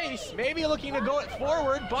empty space. Maybe looking to go it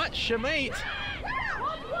forward, but Schmeit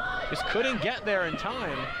just couldn't get there in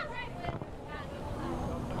time.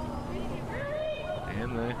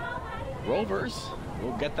 And the Rovers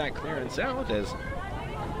will get that clearance out as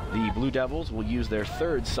the Blue Devils will use their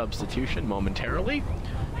third substitution momentarily,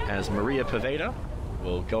 as Maria Poveda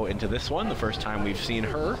will go into this one, the first time we've seen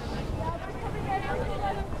her.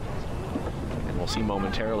 And we'll see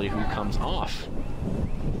momentarily who comes off,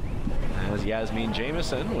 as Yasmin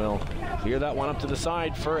Jameson will clear that one up to the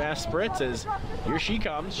side for Esprit, as here she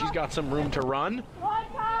comes. She's got some room to run.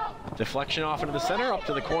 Deflection off into the center, up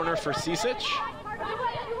to the corner for Cisic.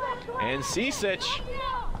 And Cisic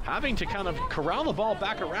having to kind of corral the ball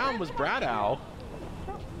back around was Bradow.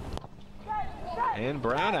 And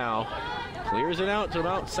Bradow clears it out to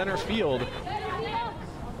about center field.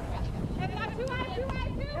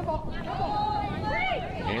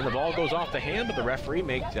 And the ball goes off the hand, but the referee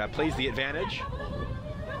plays the advantage,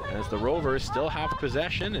 as the Rovers still have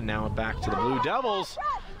possession, and now back to the Blue Devils.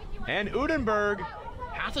 And Udenberg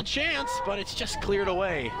has a chance, but it's just cleared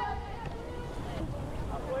away.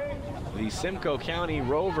 The Simcoe County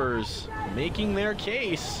Rovers making their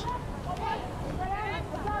case.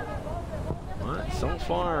 But so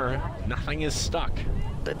far, nothing is stuck.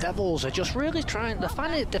 The Devils are just really they're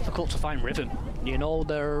finding it difficult to find rhythm. You know,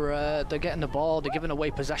 they're getting the ball, they're giving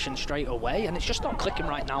away possession straight away, and it's just not clicking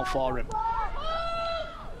right now for them.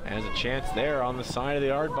 Has a chance there on the side of the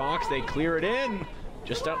yard box. They clear it in,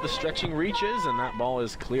 just out the stretching reaches, and that ball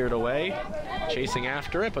is cleared away. Chasing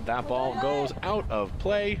after it, but that ball goes out of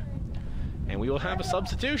play. And we will have a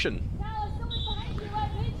substitution,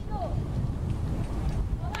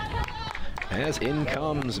 as in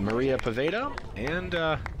comes Maria Poveda, and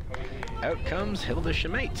out comes Hilda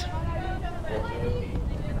Schmeit.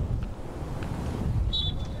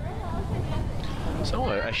 So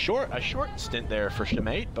a short stint there for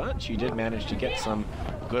Schmeit, but she did manage to get some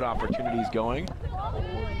good opportunities going.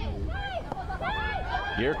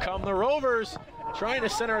 Here come the Rovers, trying to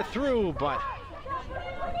center through, but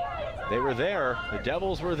they were there, the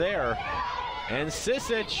Devils were there, and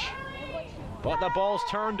Cisic, but the ball's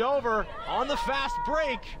turned over on the fast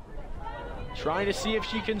break. Trying to see if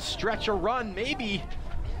she can stretch a run, maybe,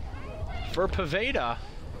 for Poveda.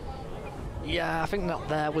 Yeah, I think that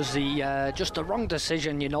there was just the wrong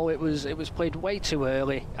decision. You know, it was played way too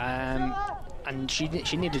early, and she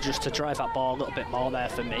needed just to drive that ball a little bit more there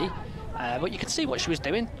for me. But you can see what she was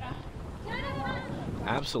doing.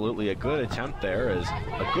 Absolutely a good attempt there, as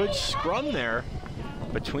a good scrum there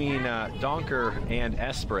between Donker and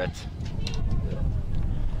Esprit.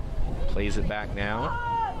 Plays it back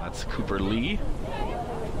now. That's Cooper Lee.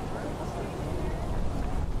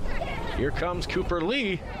 Here comes Cooper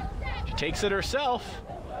Lee. She takes it herself.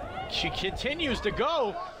 She continues to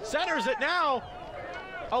go. Centers it now.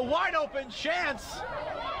 A wide open chance.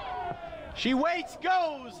 She waits,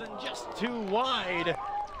 goes, and just too wide.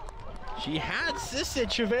 She had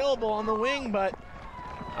Sisic available on the wing, but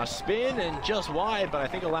a spin and just wide. But I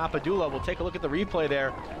think Lapadula will take a look at the replay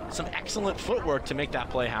there. Some excellent footwork to make that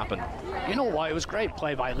play happen. You know what? It was great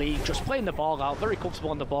play by Lee, just playing the ball out, very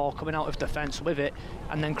comfortable on the ball, coming out of defence with it,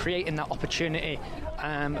 and then creating that opportunity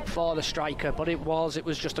for the striker. But it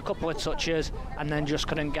was just a couple of touches, and then just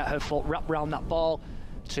couldn't get her foot wrapped around that ball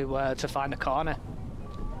to find a corner.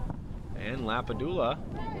 And Lapadula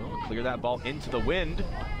will clear that ball into the wind,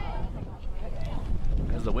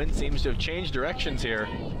 as the wind seems to have changed directions here.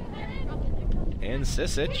 And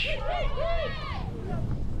Sisic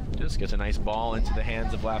just gets a nice ball into the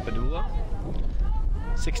hands of Lapadula.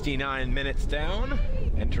 69 minutes down,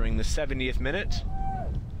 entering the 70th minute.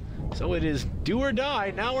 So it is do or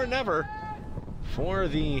die, now or never, for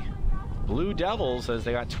the Blue Devils, as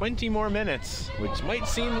they got 20 more minutes, which might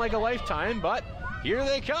seem like a lifetime, but here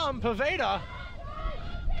they come. Poveda,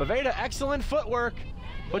 excellent footwork,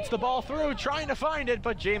 puts the ball through, trying to find it,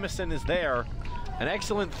 but Jamieson is there. An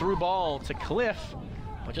excellent through ball to Cliff,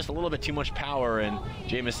 but just a little bit too much power, and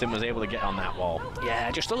Jamieson was able to get on that ball.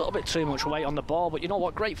 Yeah, just a little bit too much weight on the ball, but you know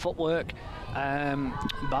what? Great footwork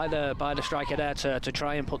by the striker there to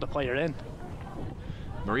try and put the player in.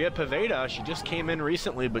 Maria Poveda, she just came in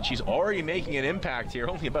recently, but she's already making an impact here.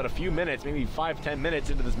 Only about a few minutes, maybe 5-10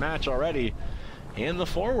 minutes into this match already. And the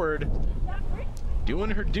forward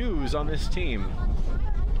doing her dues on this team.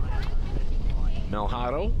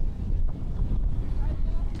 Melhado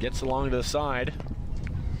gets along to the side.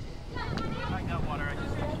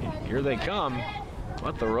 Here they come,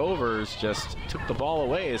 but the Rovers just took the ball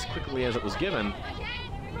away as quickly as it was given.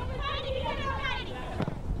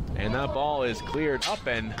 And that ball is cleared up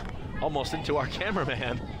and almost into our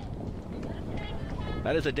cameraman.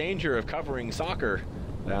 That is a danger of covering soccer.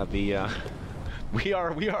 We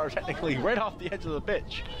are technically right off the edge of the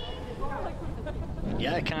pitch.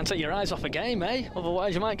 Yeah, can't take your eyes off a game, eh?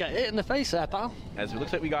 Otherwise you might get hit in the face there, pal. As it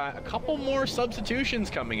looks like we got a couple more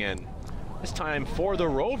substitutions coming in. This time for the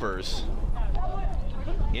Rovers.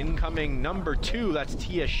 Incoming number 2, that's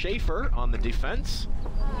Tia Schaefer on the defense.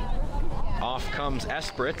 Off comes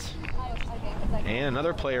Esprit. And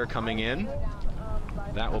another player coming in.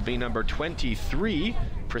 That will be number 23,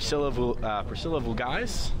 Priscilla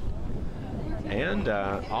Vulgais. And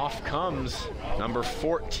off comes number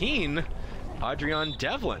 14, Adrian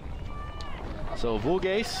Devlin. So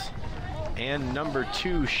Vulgais and number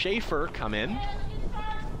 2, Schaefer, come in.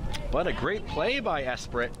 But a great play by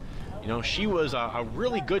Esprit. You know, she was a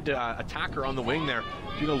really good attacker on the wing there,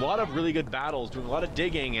 doing a lot of really good battles, doing a lot of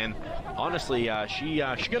digging, and honestly, she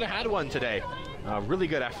could have had one today. Really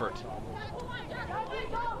good effort.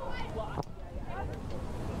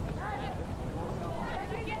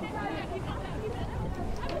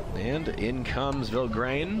 And in comes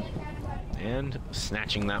Vilgrain, and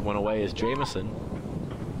snatching that one away is Jamieson.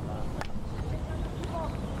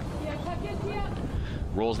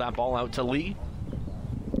 Rolls that ball out to Lee.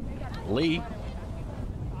 Lee,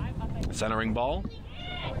 centering ball.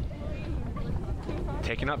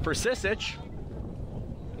 Taken up for Sisic,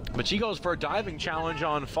 but she goes for a diving challenge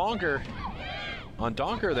on Donker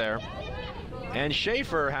there. And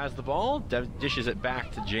Schaefer has the ball, dishes it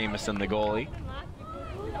back to Jamieson, the goalie.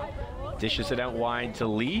 Dishes it out wide to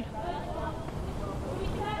Lee.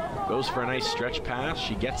 Goes for a nice stretch pass.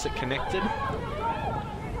 She gets it connected.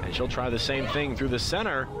 And she'll try the same thing through the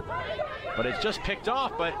center. But it's just picked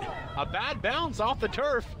off, but a bad bounce off the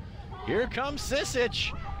turf. Here comes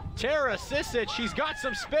Sisic. Tara Sisic, she's got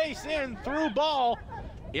some space in, through ball.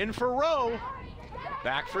 In for Rowe.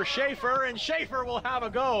 Back for Schaefer, and Schaefer will have a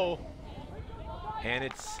go. And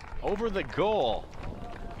it's over the goal.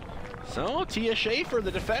 So Tia Schaefer,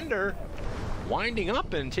 the defender, winding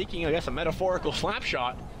up and taking, I guess, a metaphorical slap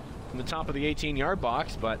shot from the top of the 18-yard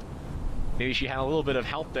box, but maybe she had a little bit of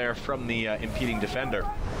help there from the impeding defender.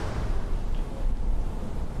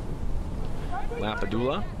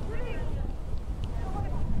 Lapadula.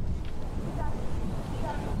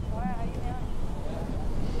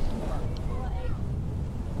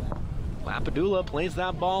 Lapadula plays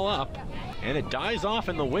that ball up, and it dies off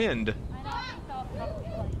in the wind.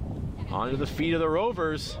 Onto the feet of the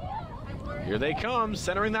Rovers. Here they come,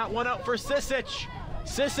 centering that one out for Sisic.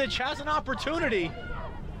 Sisic has an opportunity.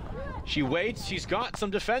 She waits, she's got some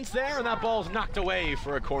defense there, and that ball's knocked away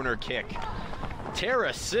for a corner kick. Tara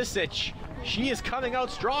Sisic, she is coming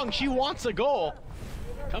out strong. She wants a goal.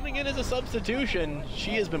 Coming in as a substitution,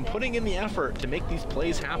 she has been putting in the effort to make these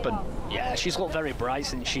plays happen. Yeah, she's looked very bright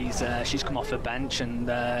since she's come off the bench,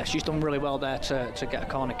 and she's done really well there to get a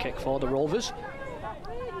corner kick for the Rovers.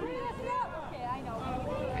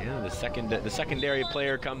 the secondary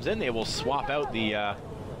player comes in, they will swap out the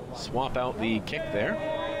kick there.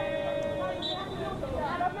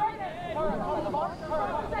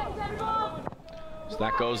 So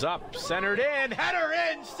that goes up, centered in, header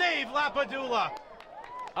in, save Lapadula.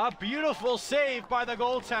 A beautiful save by the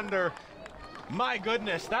goaltender. My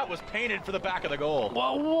goodness, that was painted for the back of the goal.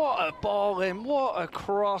 Well, what a ball in, what a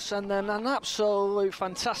cross, and then an absolute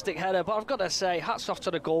fantastic header. But I've got to say, hats off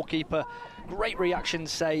to the goalkeeper. Great reaction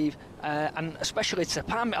save, and especially to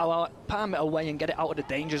palm it away and get it out of the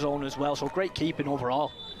danger zone as well. So great keeping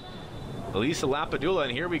overall. Elisa Lapadula,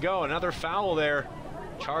 and here we go, another foul there.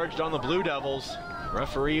 Charged on the Blue Devils.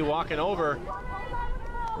 Referee walking over.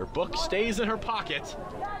 Her book stays in her pocket.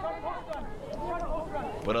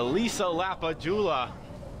 But Elisa Lapadula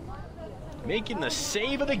making the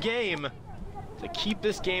save of the game to keep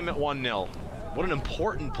this game at 1-0. What an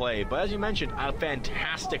important play, but as you mentioned, a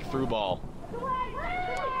fantastic through ball.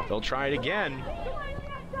 They'll try it again,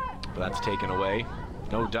 but that's taken away.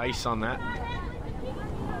 No dice on that.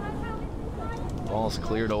 Ball's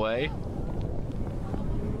cleared away.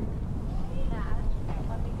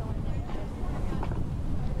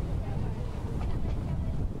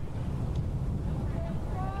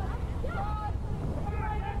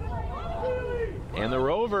 And the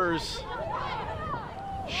Rovers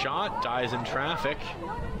shot dies in traffic.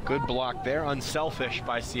 Good block there, unselfish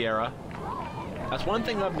by Sierra. That's one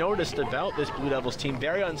thing I've noticed about this Blue Devils team,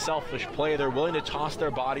 very unselfish play. They're willing to toss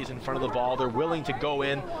their bodies in front of the ball. They're willing to go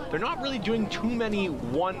in. They're not really doing too many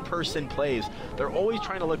one-person plays. They're always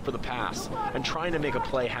trying to look for the pass and trying to make a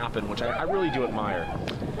play happen, which I really do admire.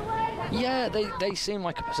 Yeah, they seem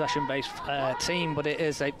like a possession-based team, but it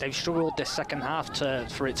is they've struggled this second half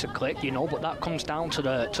for it to click, you know. But that comes down to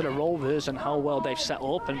the Rovers and how well they've set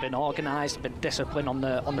up and been organised, been disciplined on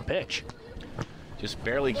the pitch. Just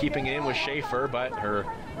barely keeping it in with Schaefer, but her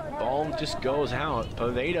ball just goes out.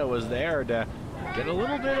 Poveda was there to get a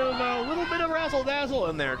little bit of razzle-dazzle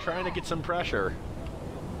in there, trying to get some pressure.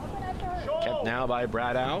 Kept now by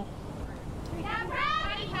Bradow.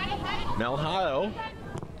 Melhado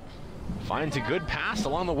finds a good pass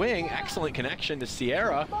along the wing. Excellent connection to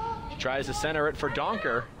Sierra. She tries to center it for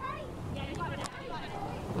Donker.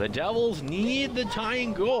 The Devils need the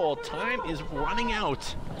tying goal. Time is running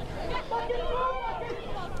out.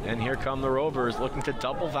 And here come the Rovers looking to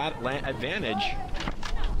double that advantage.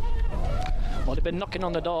 Well, they've been knocking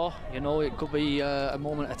on the door. You know, it could be a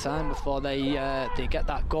moment at a time before they get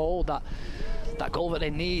that goal, that goal that they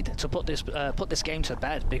need to put this game to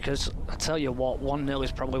bed. Because I tell you what, 1-0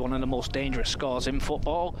 is probably one of the most dangerous scores in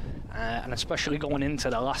football, and especially going into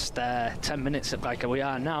the last 10 minutes like we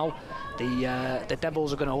are now, the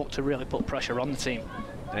Devils are going to look to really put pressure on the team.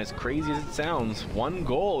 And as crazy as it sounds, one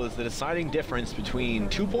goal is the deciding difference between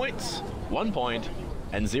 2 points, 1 point,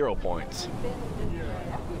 and 0 points.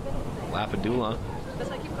 Lapadula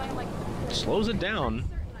slows it down,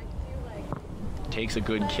 takes a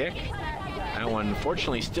good kick. That one,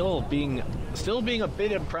 unfortunately, still being a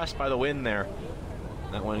bit impressed by the wind there.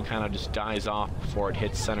 That one kind of just dies off before it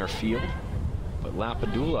hits center field. But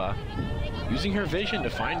Lapadula using her vision to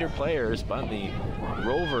find her players, but the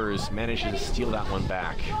Rovers manages to steal that one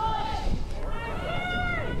back.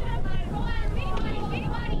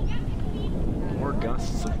 More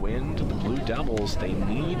gusts of wind to the Blue Devils. They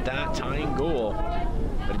need that tying goal,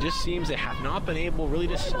 but it just seems they have not been able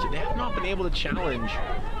to challenge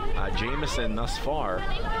Jamison thus far.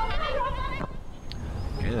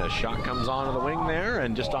 And a shot comes onto the wing there,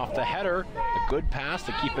 and just off the header, a good pass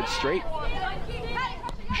to keep it straight.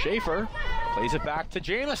 Schaefer plays it back to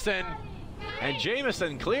Jamison, and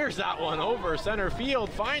Jamison clears that one over center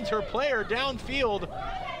field, finds her player downfield,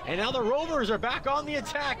 and now the Rovers are back on the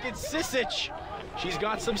attack. It's Sisic. She's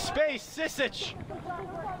got some space. Sisic.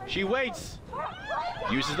 She waits,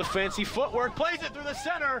 uses the fancy footwork, plays it through the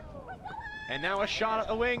center, and now a shot at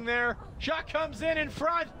the wing there. Shot comes in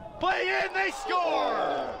front. Play in, they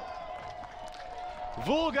score!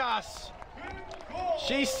 Vulgas,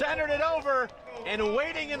 she centered it over and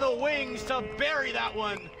waiting in the wings to bury that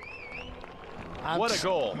one. And what a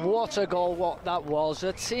goal. What a goal, what that was.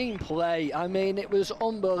 A team play. I mean, it was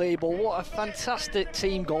unbelievable. What a fantastic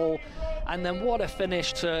team goal. And then what a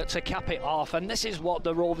finish to cap it off. And this is what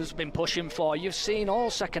the Rovers have been pushing for. You've seen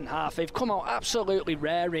all second half. They've come out absolutely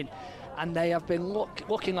raring. And they have been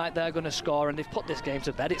looking like they're going to score, and they've put this game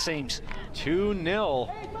to bed, it seems.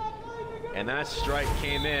 2-0. And that strike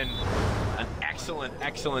came in. An excellent,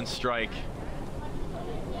 excellent strike.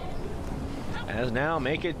 As now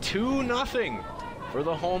make it 2-0 for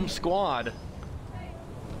the home squad.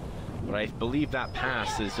 But I believe that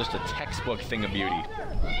pass is just a textbook thing of beauty.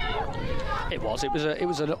 It was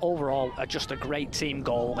an overall just a great team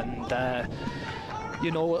goal, and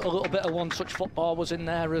you know, a little bit of one-touch football was in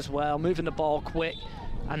there as well, moving the ball quick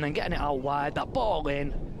and then getting it out wide, that ball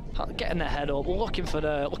in, getting the head up, looking for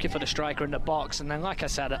the striker in the box, and then, like I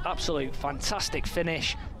said, an absolute fantastic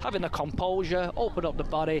finish, having the composure, open up the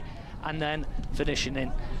body, and then finishing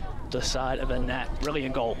in the side of the net.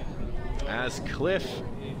 Brilliant goal. As Cliff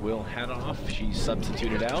will head off, she's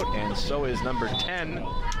substituted out, and so is number 10,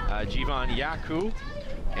 Jivan Yaku.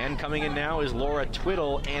 And coming in now is Laura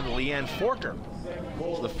Twiddle and Leanne Forker.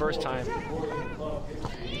 For the first time.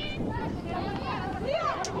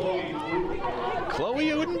 Chloe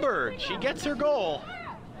Udenberg, she gets her goal.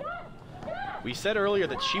 We said earlier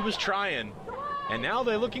that she was trying, and now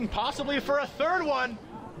they're looking possibly for a third one.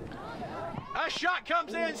 A shot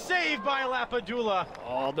comes in, saved by Lapadula.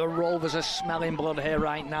 Oh, the Rovers are smelling blood here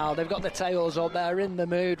right now. They've got the tails up, they're in the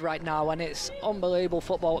mood right now, and it's unbelievable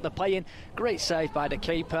football that they're playing. Great save by the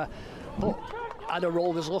keeper. But are the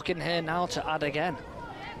Rovers looking here now to add again?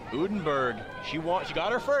 Udenberg, she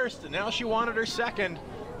got her first, and now she wanted her second.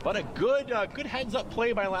 But a good heads-up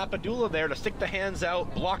play by Lapadula there to stick the hands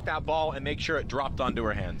out, block that ball, and make sure it dropped onto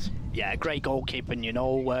her hands. Yeah, great goalkeeping, you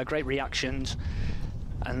know, great reactions.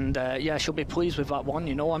 And yeah, she'll be pleased with that one,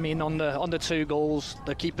 you know. I mean, on the 2 goals,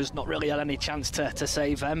 the keeper's not really had any chance to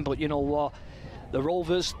save them. But you know what? The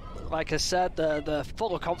Rovers, like I said, they're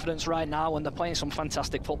full of confidence right now, and they're playing some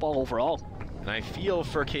fantastic football overall. And I feel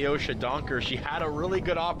for Keosha Donker. She had a really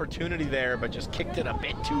good opportunity there, but just kicked it a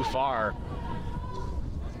bit too far.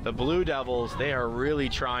 The Blue Devils, they are really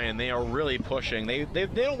trying. They are really pushing. They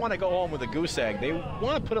don't want to go home with a goose egg. They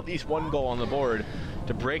want to put at least 1 goal on the board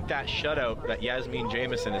to break that shutout that Yasmin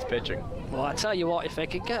Jameson is pitching. Well, I tell you what, if they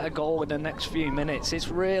can get a goal in the next few minutes, it's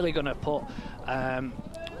really going to put an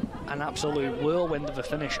absolute whirlwind of a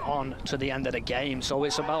finish on to the end of the game. So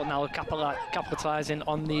it's about now capitalising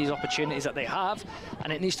on these opportunities that they have,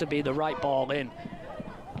 and it needs to be the right ball in.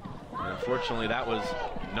 And unfortunately, that was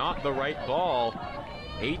not the right ball.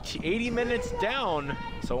 80 minutes down,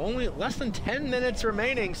 so only less than 10 minutes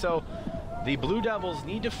remaining. So the Blue Devils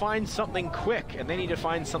need to find something quick, and they need to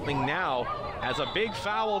find something now, as a big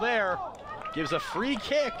foul there gives a free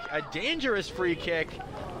kick, a dangerous free kick,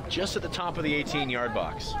 just at the top of the 18-yard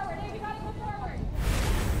box.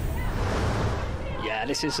 Yeah,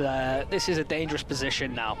 this is a dangerous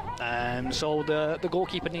position now. So the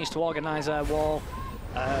goalkeeper needs to organise their wall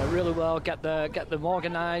really well, get them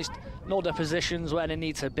organised, know their positions where they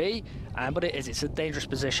need to be. But it's a dangerous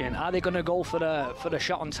position. Are they going to go for the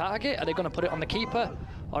shot on target? Are they going to put it on the keeper,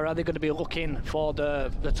 or are they going to be looking for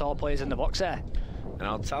the tall players in the box there? And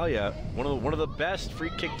I'll tell you, one of the best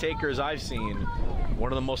free kick takers I've seen,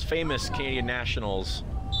 one of the most famous Canadian nationals,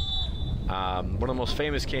 one of the most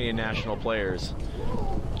famous Canadian national players,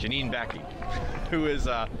 Janine Becky, who is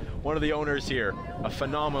one of the owners here. A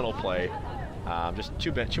phenomenal play, just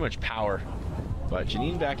too much power. But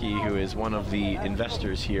Janine Becky, who is one of the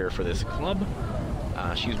investors here for this club,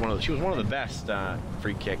 she was one of the best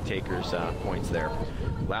free kick takers points there.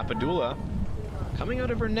 Lapadula coming out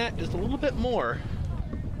of her net just a little bit more.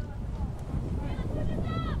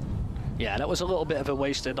 Yeah, that was a little bit of a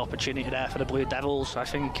wasted opportunity there for the Blue Devils. I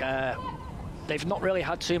think they've not really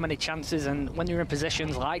had too many chances, and when you're in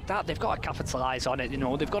positions like that, they've got to capitalise on it. You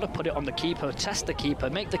know, they've got to put it on the keeper, test the keeper,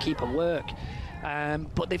 make the keeper work.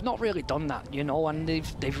 But they've not really done that, you know, and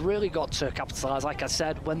they've really got to capitalise, like I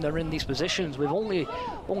said, when they're in these positions with only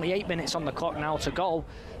 8 minutes on the clock now to go.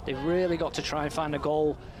 They've really got to try and find a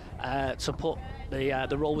goal to put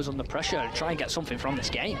the Rovers under pressure and try and get something from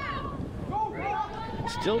this game.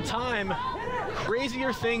 Still time.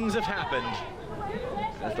 Crazier things have happened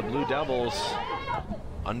as the Blue Devils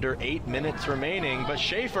under 8 minutes remaining, but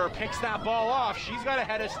Schaefer picks that ball off. She's got a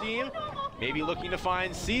head of steam, maybe looking to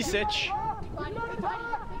find Cisic.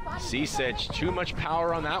 Cisic, too much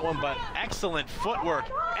power on that one, but excellent footwork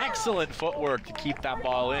to keep that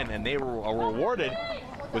ball in, and they were rewarded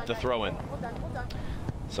with the throw-in.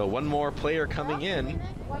 So one more player coming in.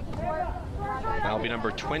 That'll be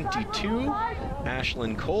number 22,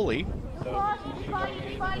 Ashlyn Coley.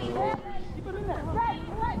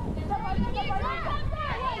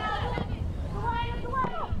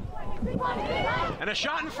 And a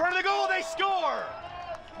shot in front of the goal, they score!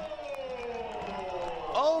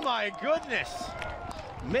 Oh my goodness!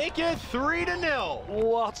 Make it 3-0.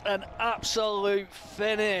 What an absolute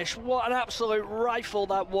finish. What an absolute rifle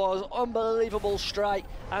that was. Unbelievable strike.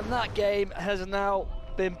 And that game has now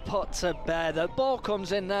been put to bed. The ball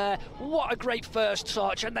comes in there. What a great first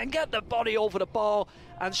touch, and then get the body over the ball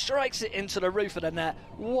and strikes it into the roof of the net.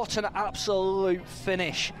 What an absolute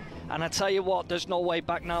finish. And I tell you what, there's no way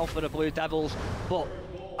back now for the Blue Devils, but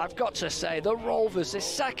I've got to say, the Rovers, this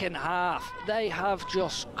second half, they have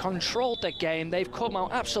just controlled the game. They've come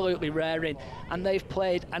out absolutely raring, and they've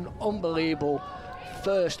played an unbelievable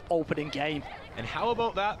first opening game. And how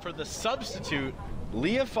about that for the substitute,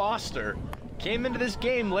 Leah Foster, came into this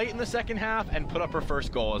game late in the second half and put up her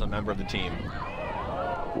first goal as a member of the team.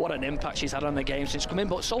 What an impact she's had on the game since coming,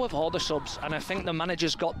 but so have all the subs, and I think the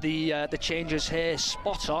manager's got the changes here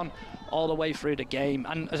spot on all the way through the game,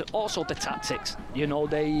 and also the tactics. You know,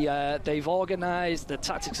 they've organised, the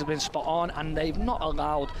tactics have been spot on, and they've not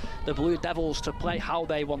allowed the Blue Devils to play how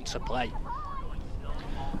they want to play.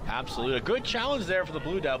 Absolutely, a good challenge there for the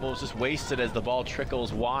Blue Devils, just wasted as the ball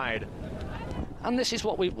trickles wide. And this is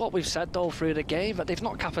what we've said though through the game, that they've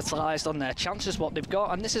not capitalised on their chances, what they've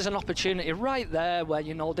got, and this is an opportunity right there where,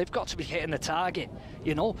 you know, they've got to be hitting the target.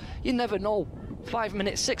 You know, you never know. 5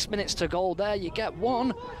 minutes, 6 minutes to go there, you get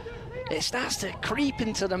one. It starts to creep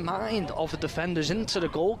into the mind of the defenders, into the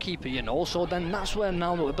goalkeeper, you know, so then that's where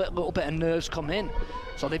now a little bit of nerves come in.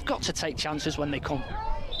 So they've got to take chances when they come.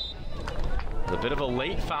 A bit of a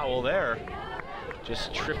late foul there,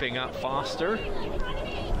 just tripping up Foster.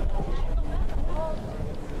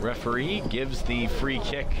 Referee gives the free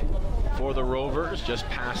kick for the Rovers just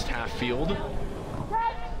past half field.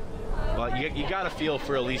 But you got to feel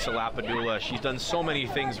for Elisa Lapadula. She's done so many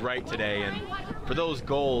things right today, and for those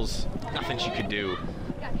goals, nothing she could do.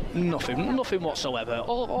 Nothing whatsoever.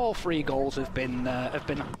 All three goals have been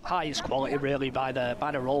highest quality really by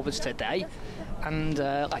the Rovers today, and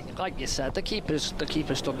like you said, the keeper's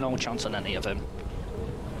stood no chance on any of them.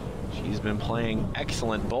 She's been playing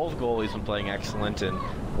excellent. Both goalies been playing excellent, and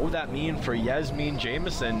what would that mean for Yasmin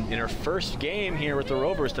Jamieson in her first game here with the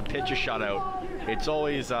Rovers to pitch a shutout? It's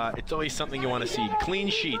always something you want to see. Clean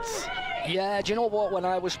sheets. Yeah, do you know what? When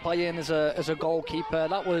I was playing as a goalkeeper,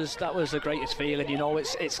 that was the greatest feeling. You know,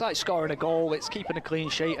 it's like scoring a goal. It's keeping a clean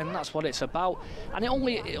sheet, and that's what it's about. And it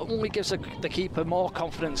only gives the keeper more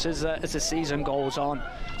confidence as the season goes on.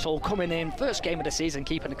 So coming in first game of the season,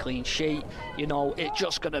 keeping a clean sheet, you know, it's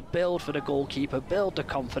just going to build for the goalkeeper, build the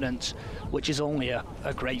confidence, which is only a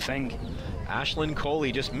great thing. Ashlyn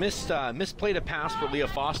Coley just misplayed a pass for Leah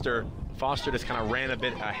Foster. Foster just kind of ran a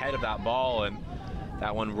bit ahead of that ball, and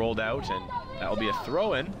that one rolled out, and that will be a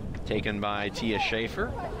throw-in taken by Tia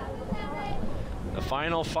Schaefer. The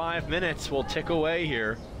final 5 minutes will tick away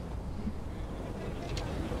here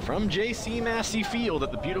from J.C. Massey Field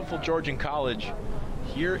at the beautiful Georgian College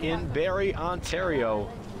here in Barrie, Ontario.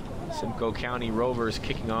 Simcoe County Rovers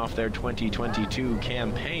kicking off their 2022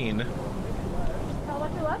 campaign.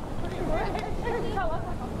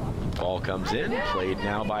 Ball comes in, played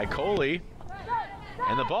now by Coley,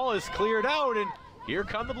 and the ball is cleared out, and here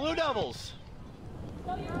come the Blue Devils.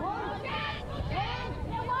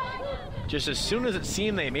 Just as soon as it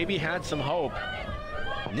seemed they maybe had some hope,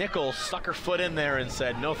 Nichols stuck her foot in there and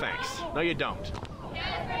said, no thanks, no you don't.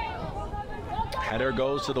 Header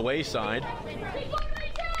goes to the wayside.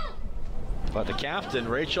 But the captain,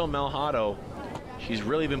 Rachel Melhado, she's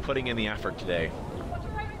really been putting in the effort today.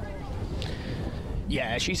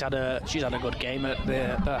 Yeah, she's had a good game at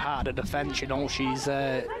the heart of defence. You know, she's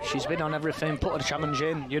been on everything, put a challenge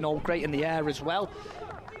in. You know, great in the air as well.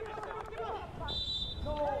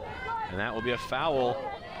 And that will be a foul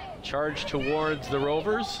charged towards the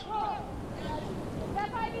Rovers.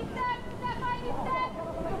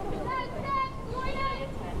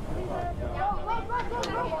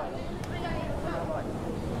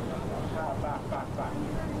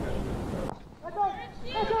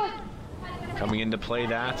 Coming in to play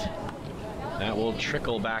that will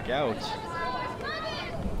trickle back out.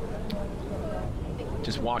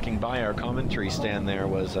 Just walking by our commentary stand there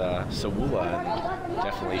was Sawula,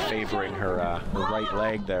 definitely favoring her right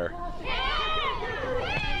leg there.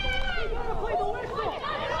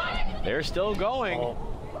 They're still going,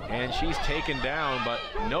 and she's taken down, but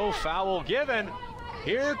no foul given.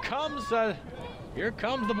 Here comes the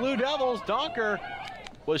Blue Devils. Donker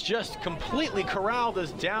was just completely corralled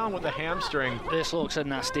as down with a hamstring. This looks a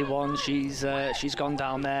nasty one. She's gone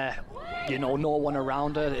down there. You know, no one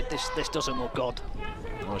around her. This doesn't look good.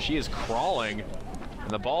 Well, she is crawling,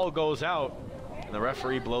 and the ball goes out, and the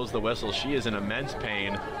referee blows the whistle. She is in immense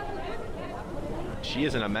pain. She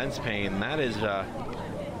is in immense pain. That is, the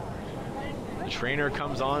trainer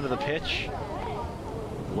comes onto the pitch.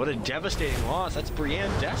 What a devastating loss. That's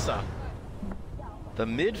Brianne Dessa, the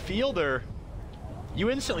midfielder you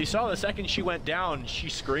instantly saw the second she went down, she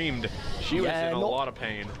screamed. She was in a lot of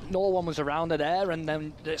pain. No one was around her there, and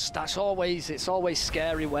then it's always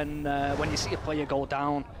scary when you see a player go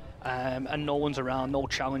down and no one's around, no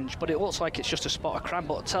challenge. But it looks like it's just a spot of cramp.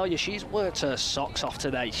 But I tell you, she's worked her socks off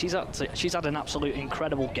today. She's had an absolute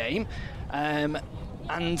incredible game, and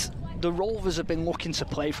the Rovers have been looking to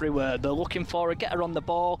play through her. They're looking for her, get her on the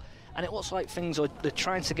ball. And it looks like they're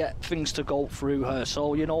trying to get things to go through her.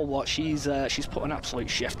 So you know what, she's put an absolute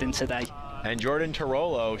shift in today. And Jordan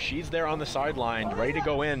Tarolo, she's there on the sideline, ready to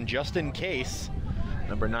go in just in case.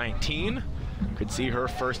 Number 19 could see her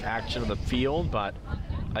first action of the field, but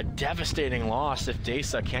a devastating loss if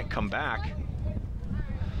Desa can't come back.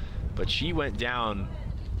 But she went down,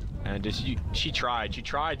 and she tried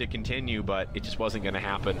to continue, but it just wasn't going to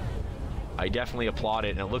happen. I definitely applaud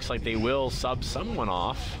it, and it looks like they will sub someone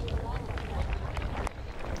off.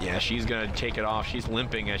 Yeah, she's going to take it off. She's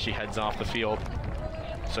limping as she heads off the field.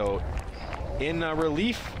 So in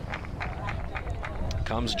relief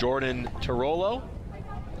comes Jordan Tarolo.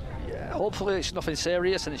 Yeah, hopefully it's nothing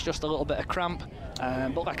serious and it's just a little bit of cramp.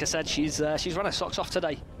 But like I said, she's run her socks off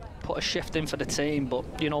today. Put a shift in for the team, but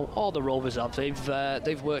you know, all the Rovers have.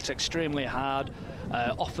 They've worked extremely hard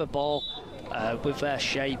off the ball. With their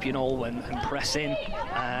shape, you know, and pressing,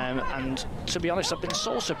 and to be honest, I've been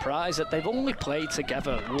so surprised that they've only played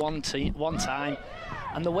together one time,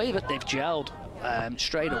 and the way that they've gelled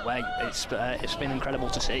straight away, it's been incredible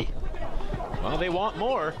to see. Well, they want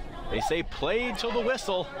more. They say play till the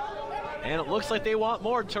whistle, and it looks like they want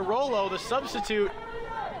more. Tarolo, the substitute,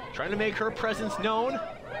 trying to make her presence known.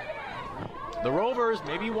 The Rovers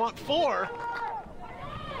maybe want 4.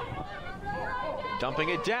 Dumping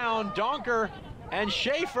it down, Donker and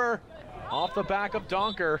Schaefer off the back of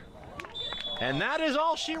Donker. And that is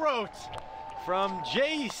all she wrote from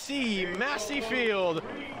J.C. Massey Field.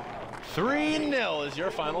 3-0 is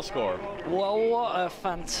your final score. Well, what a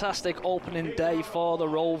fantastic opening day for the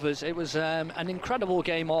Rovers. It was an incredible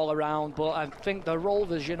game all around, but I think the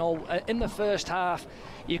Rovers, you know, in the first half,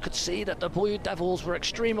 you could see that the Blue Devils were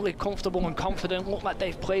extremely comfortable and confident, looked like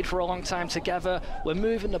they've played for a long time together, were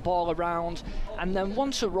moving the ball around, and then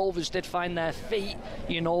once the Rovers did find their feet,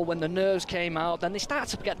 you know, when the nerves came out, then they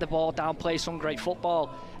started to get the ball down, play some great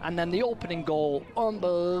football, and then the opening goal,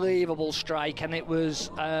 unbelievable strike, and it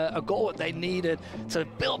was a goal that they needed to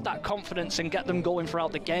build that confidence and get them going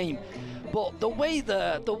throughout the game. But the way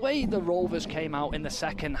the Rovers came out in the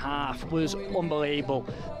second half was unbelievable.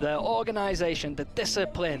 The organisation, the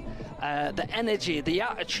discipline, the energy, the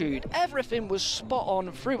attitude, everything was spot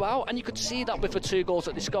on throughout, and you could see that with the 2 goals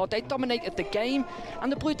that they scored. They dominated the game, and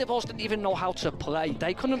the Blue Devils didn't even know how to play.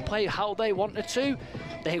 They couldn't play how they wanted to.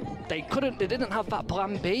 They didn't have that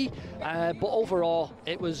plan B. But overall,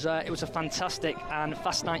 it was a fantastic and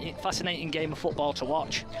fascinating game of football to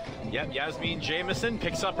watch. Yep, Yasmin Jamieson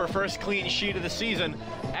picks up her first clean sheet of the season.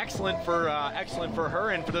 Excellent for her,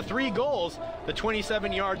 and for the 3 goals, the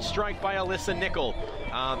 27-yard strike by Alyssa Nickel,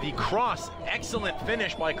 the cross, excellent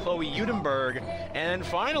finish by Chloe Udenberg, and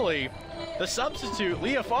finally, the substitute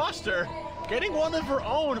Leah Foster getting one of her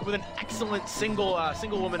own with an excellent single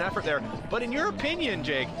woman effort there. But in your opinion,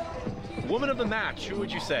 Jake, woman of the match, who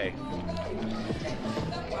would you say?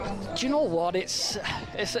 Do you know what? It's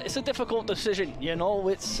a difficult decision. You know,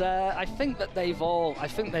 I think they've all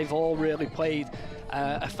really played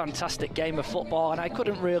a fantastic game of football, and I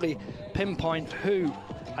couldn't really pinpoint who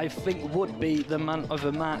I think would be the man of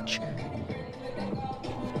the match.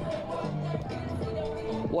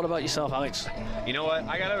 What about yourself, Alex? You know what?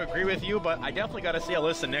 I got to agree with you, but I definitely got to see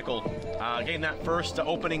Alyssa Nickel getting that first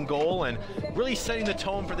opening goal and really setting the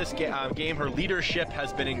tone for this game. Her leadership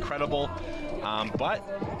has been incredible, but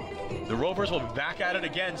the Rovers will be back at it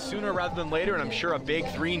again sooner rather than later, and I'm sure a big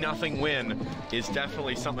 3-0 win is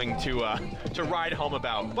definitely something to ride home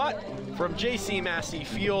about. But from J.C. Massey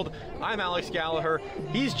Field, I'm Alex Gallagher.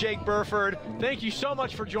 He's Jake Burford. Thank you so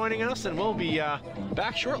much for joining us, and we'll be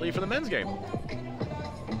back shortly for the men's game.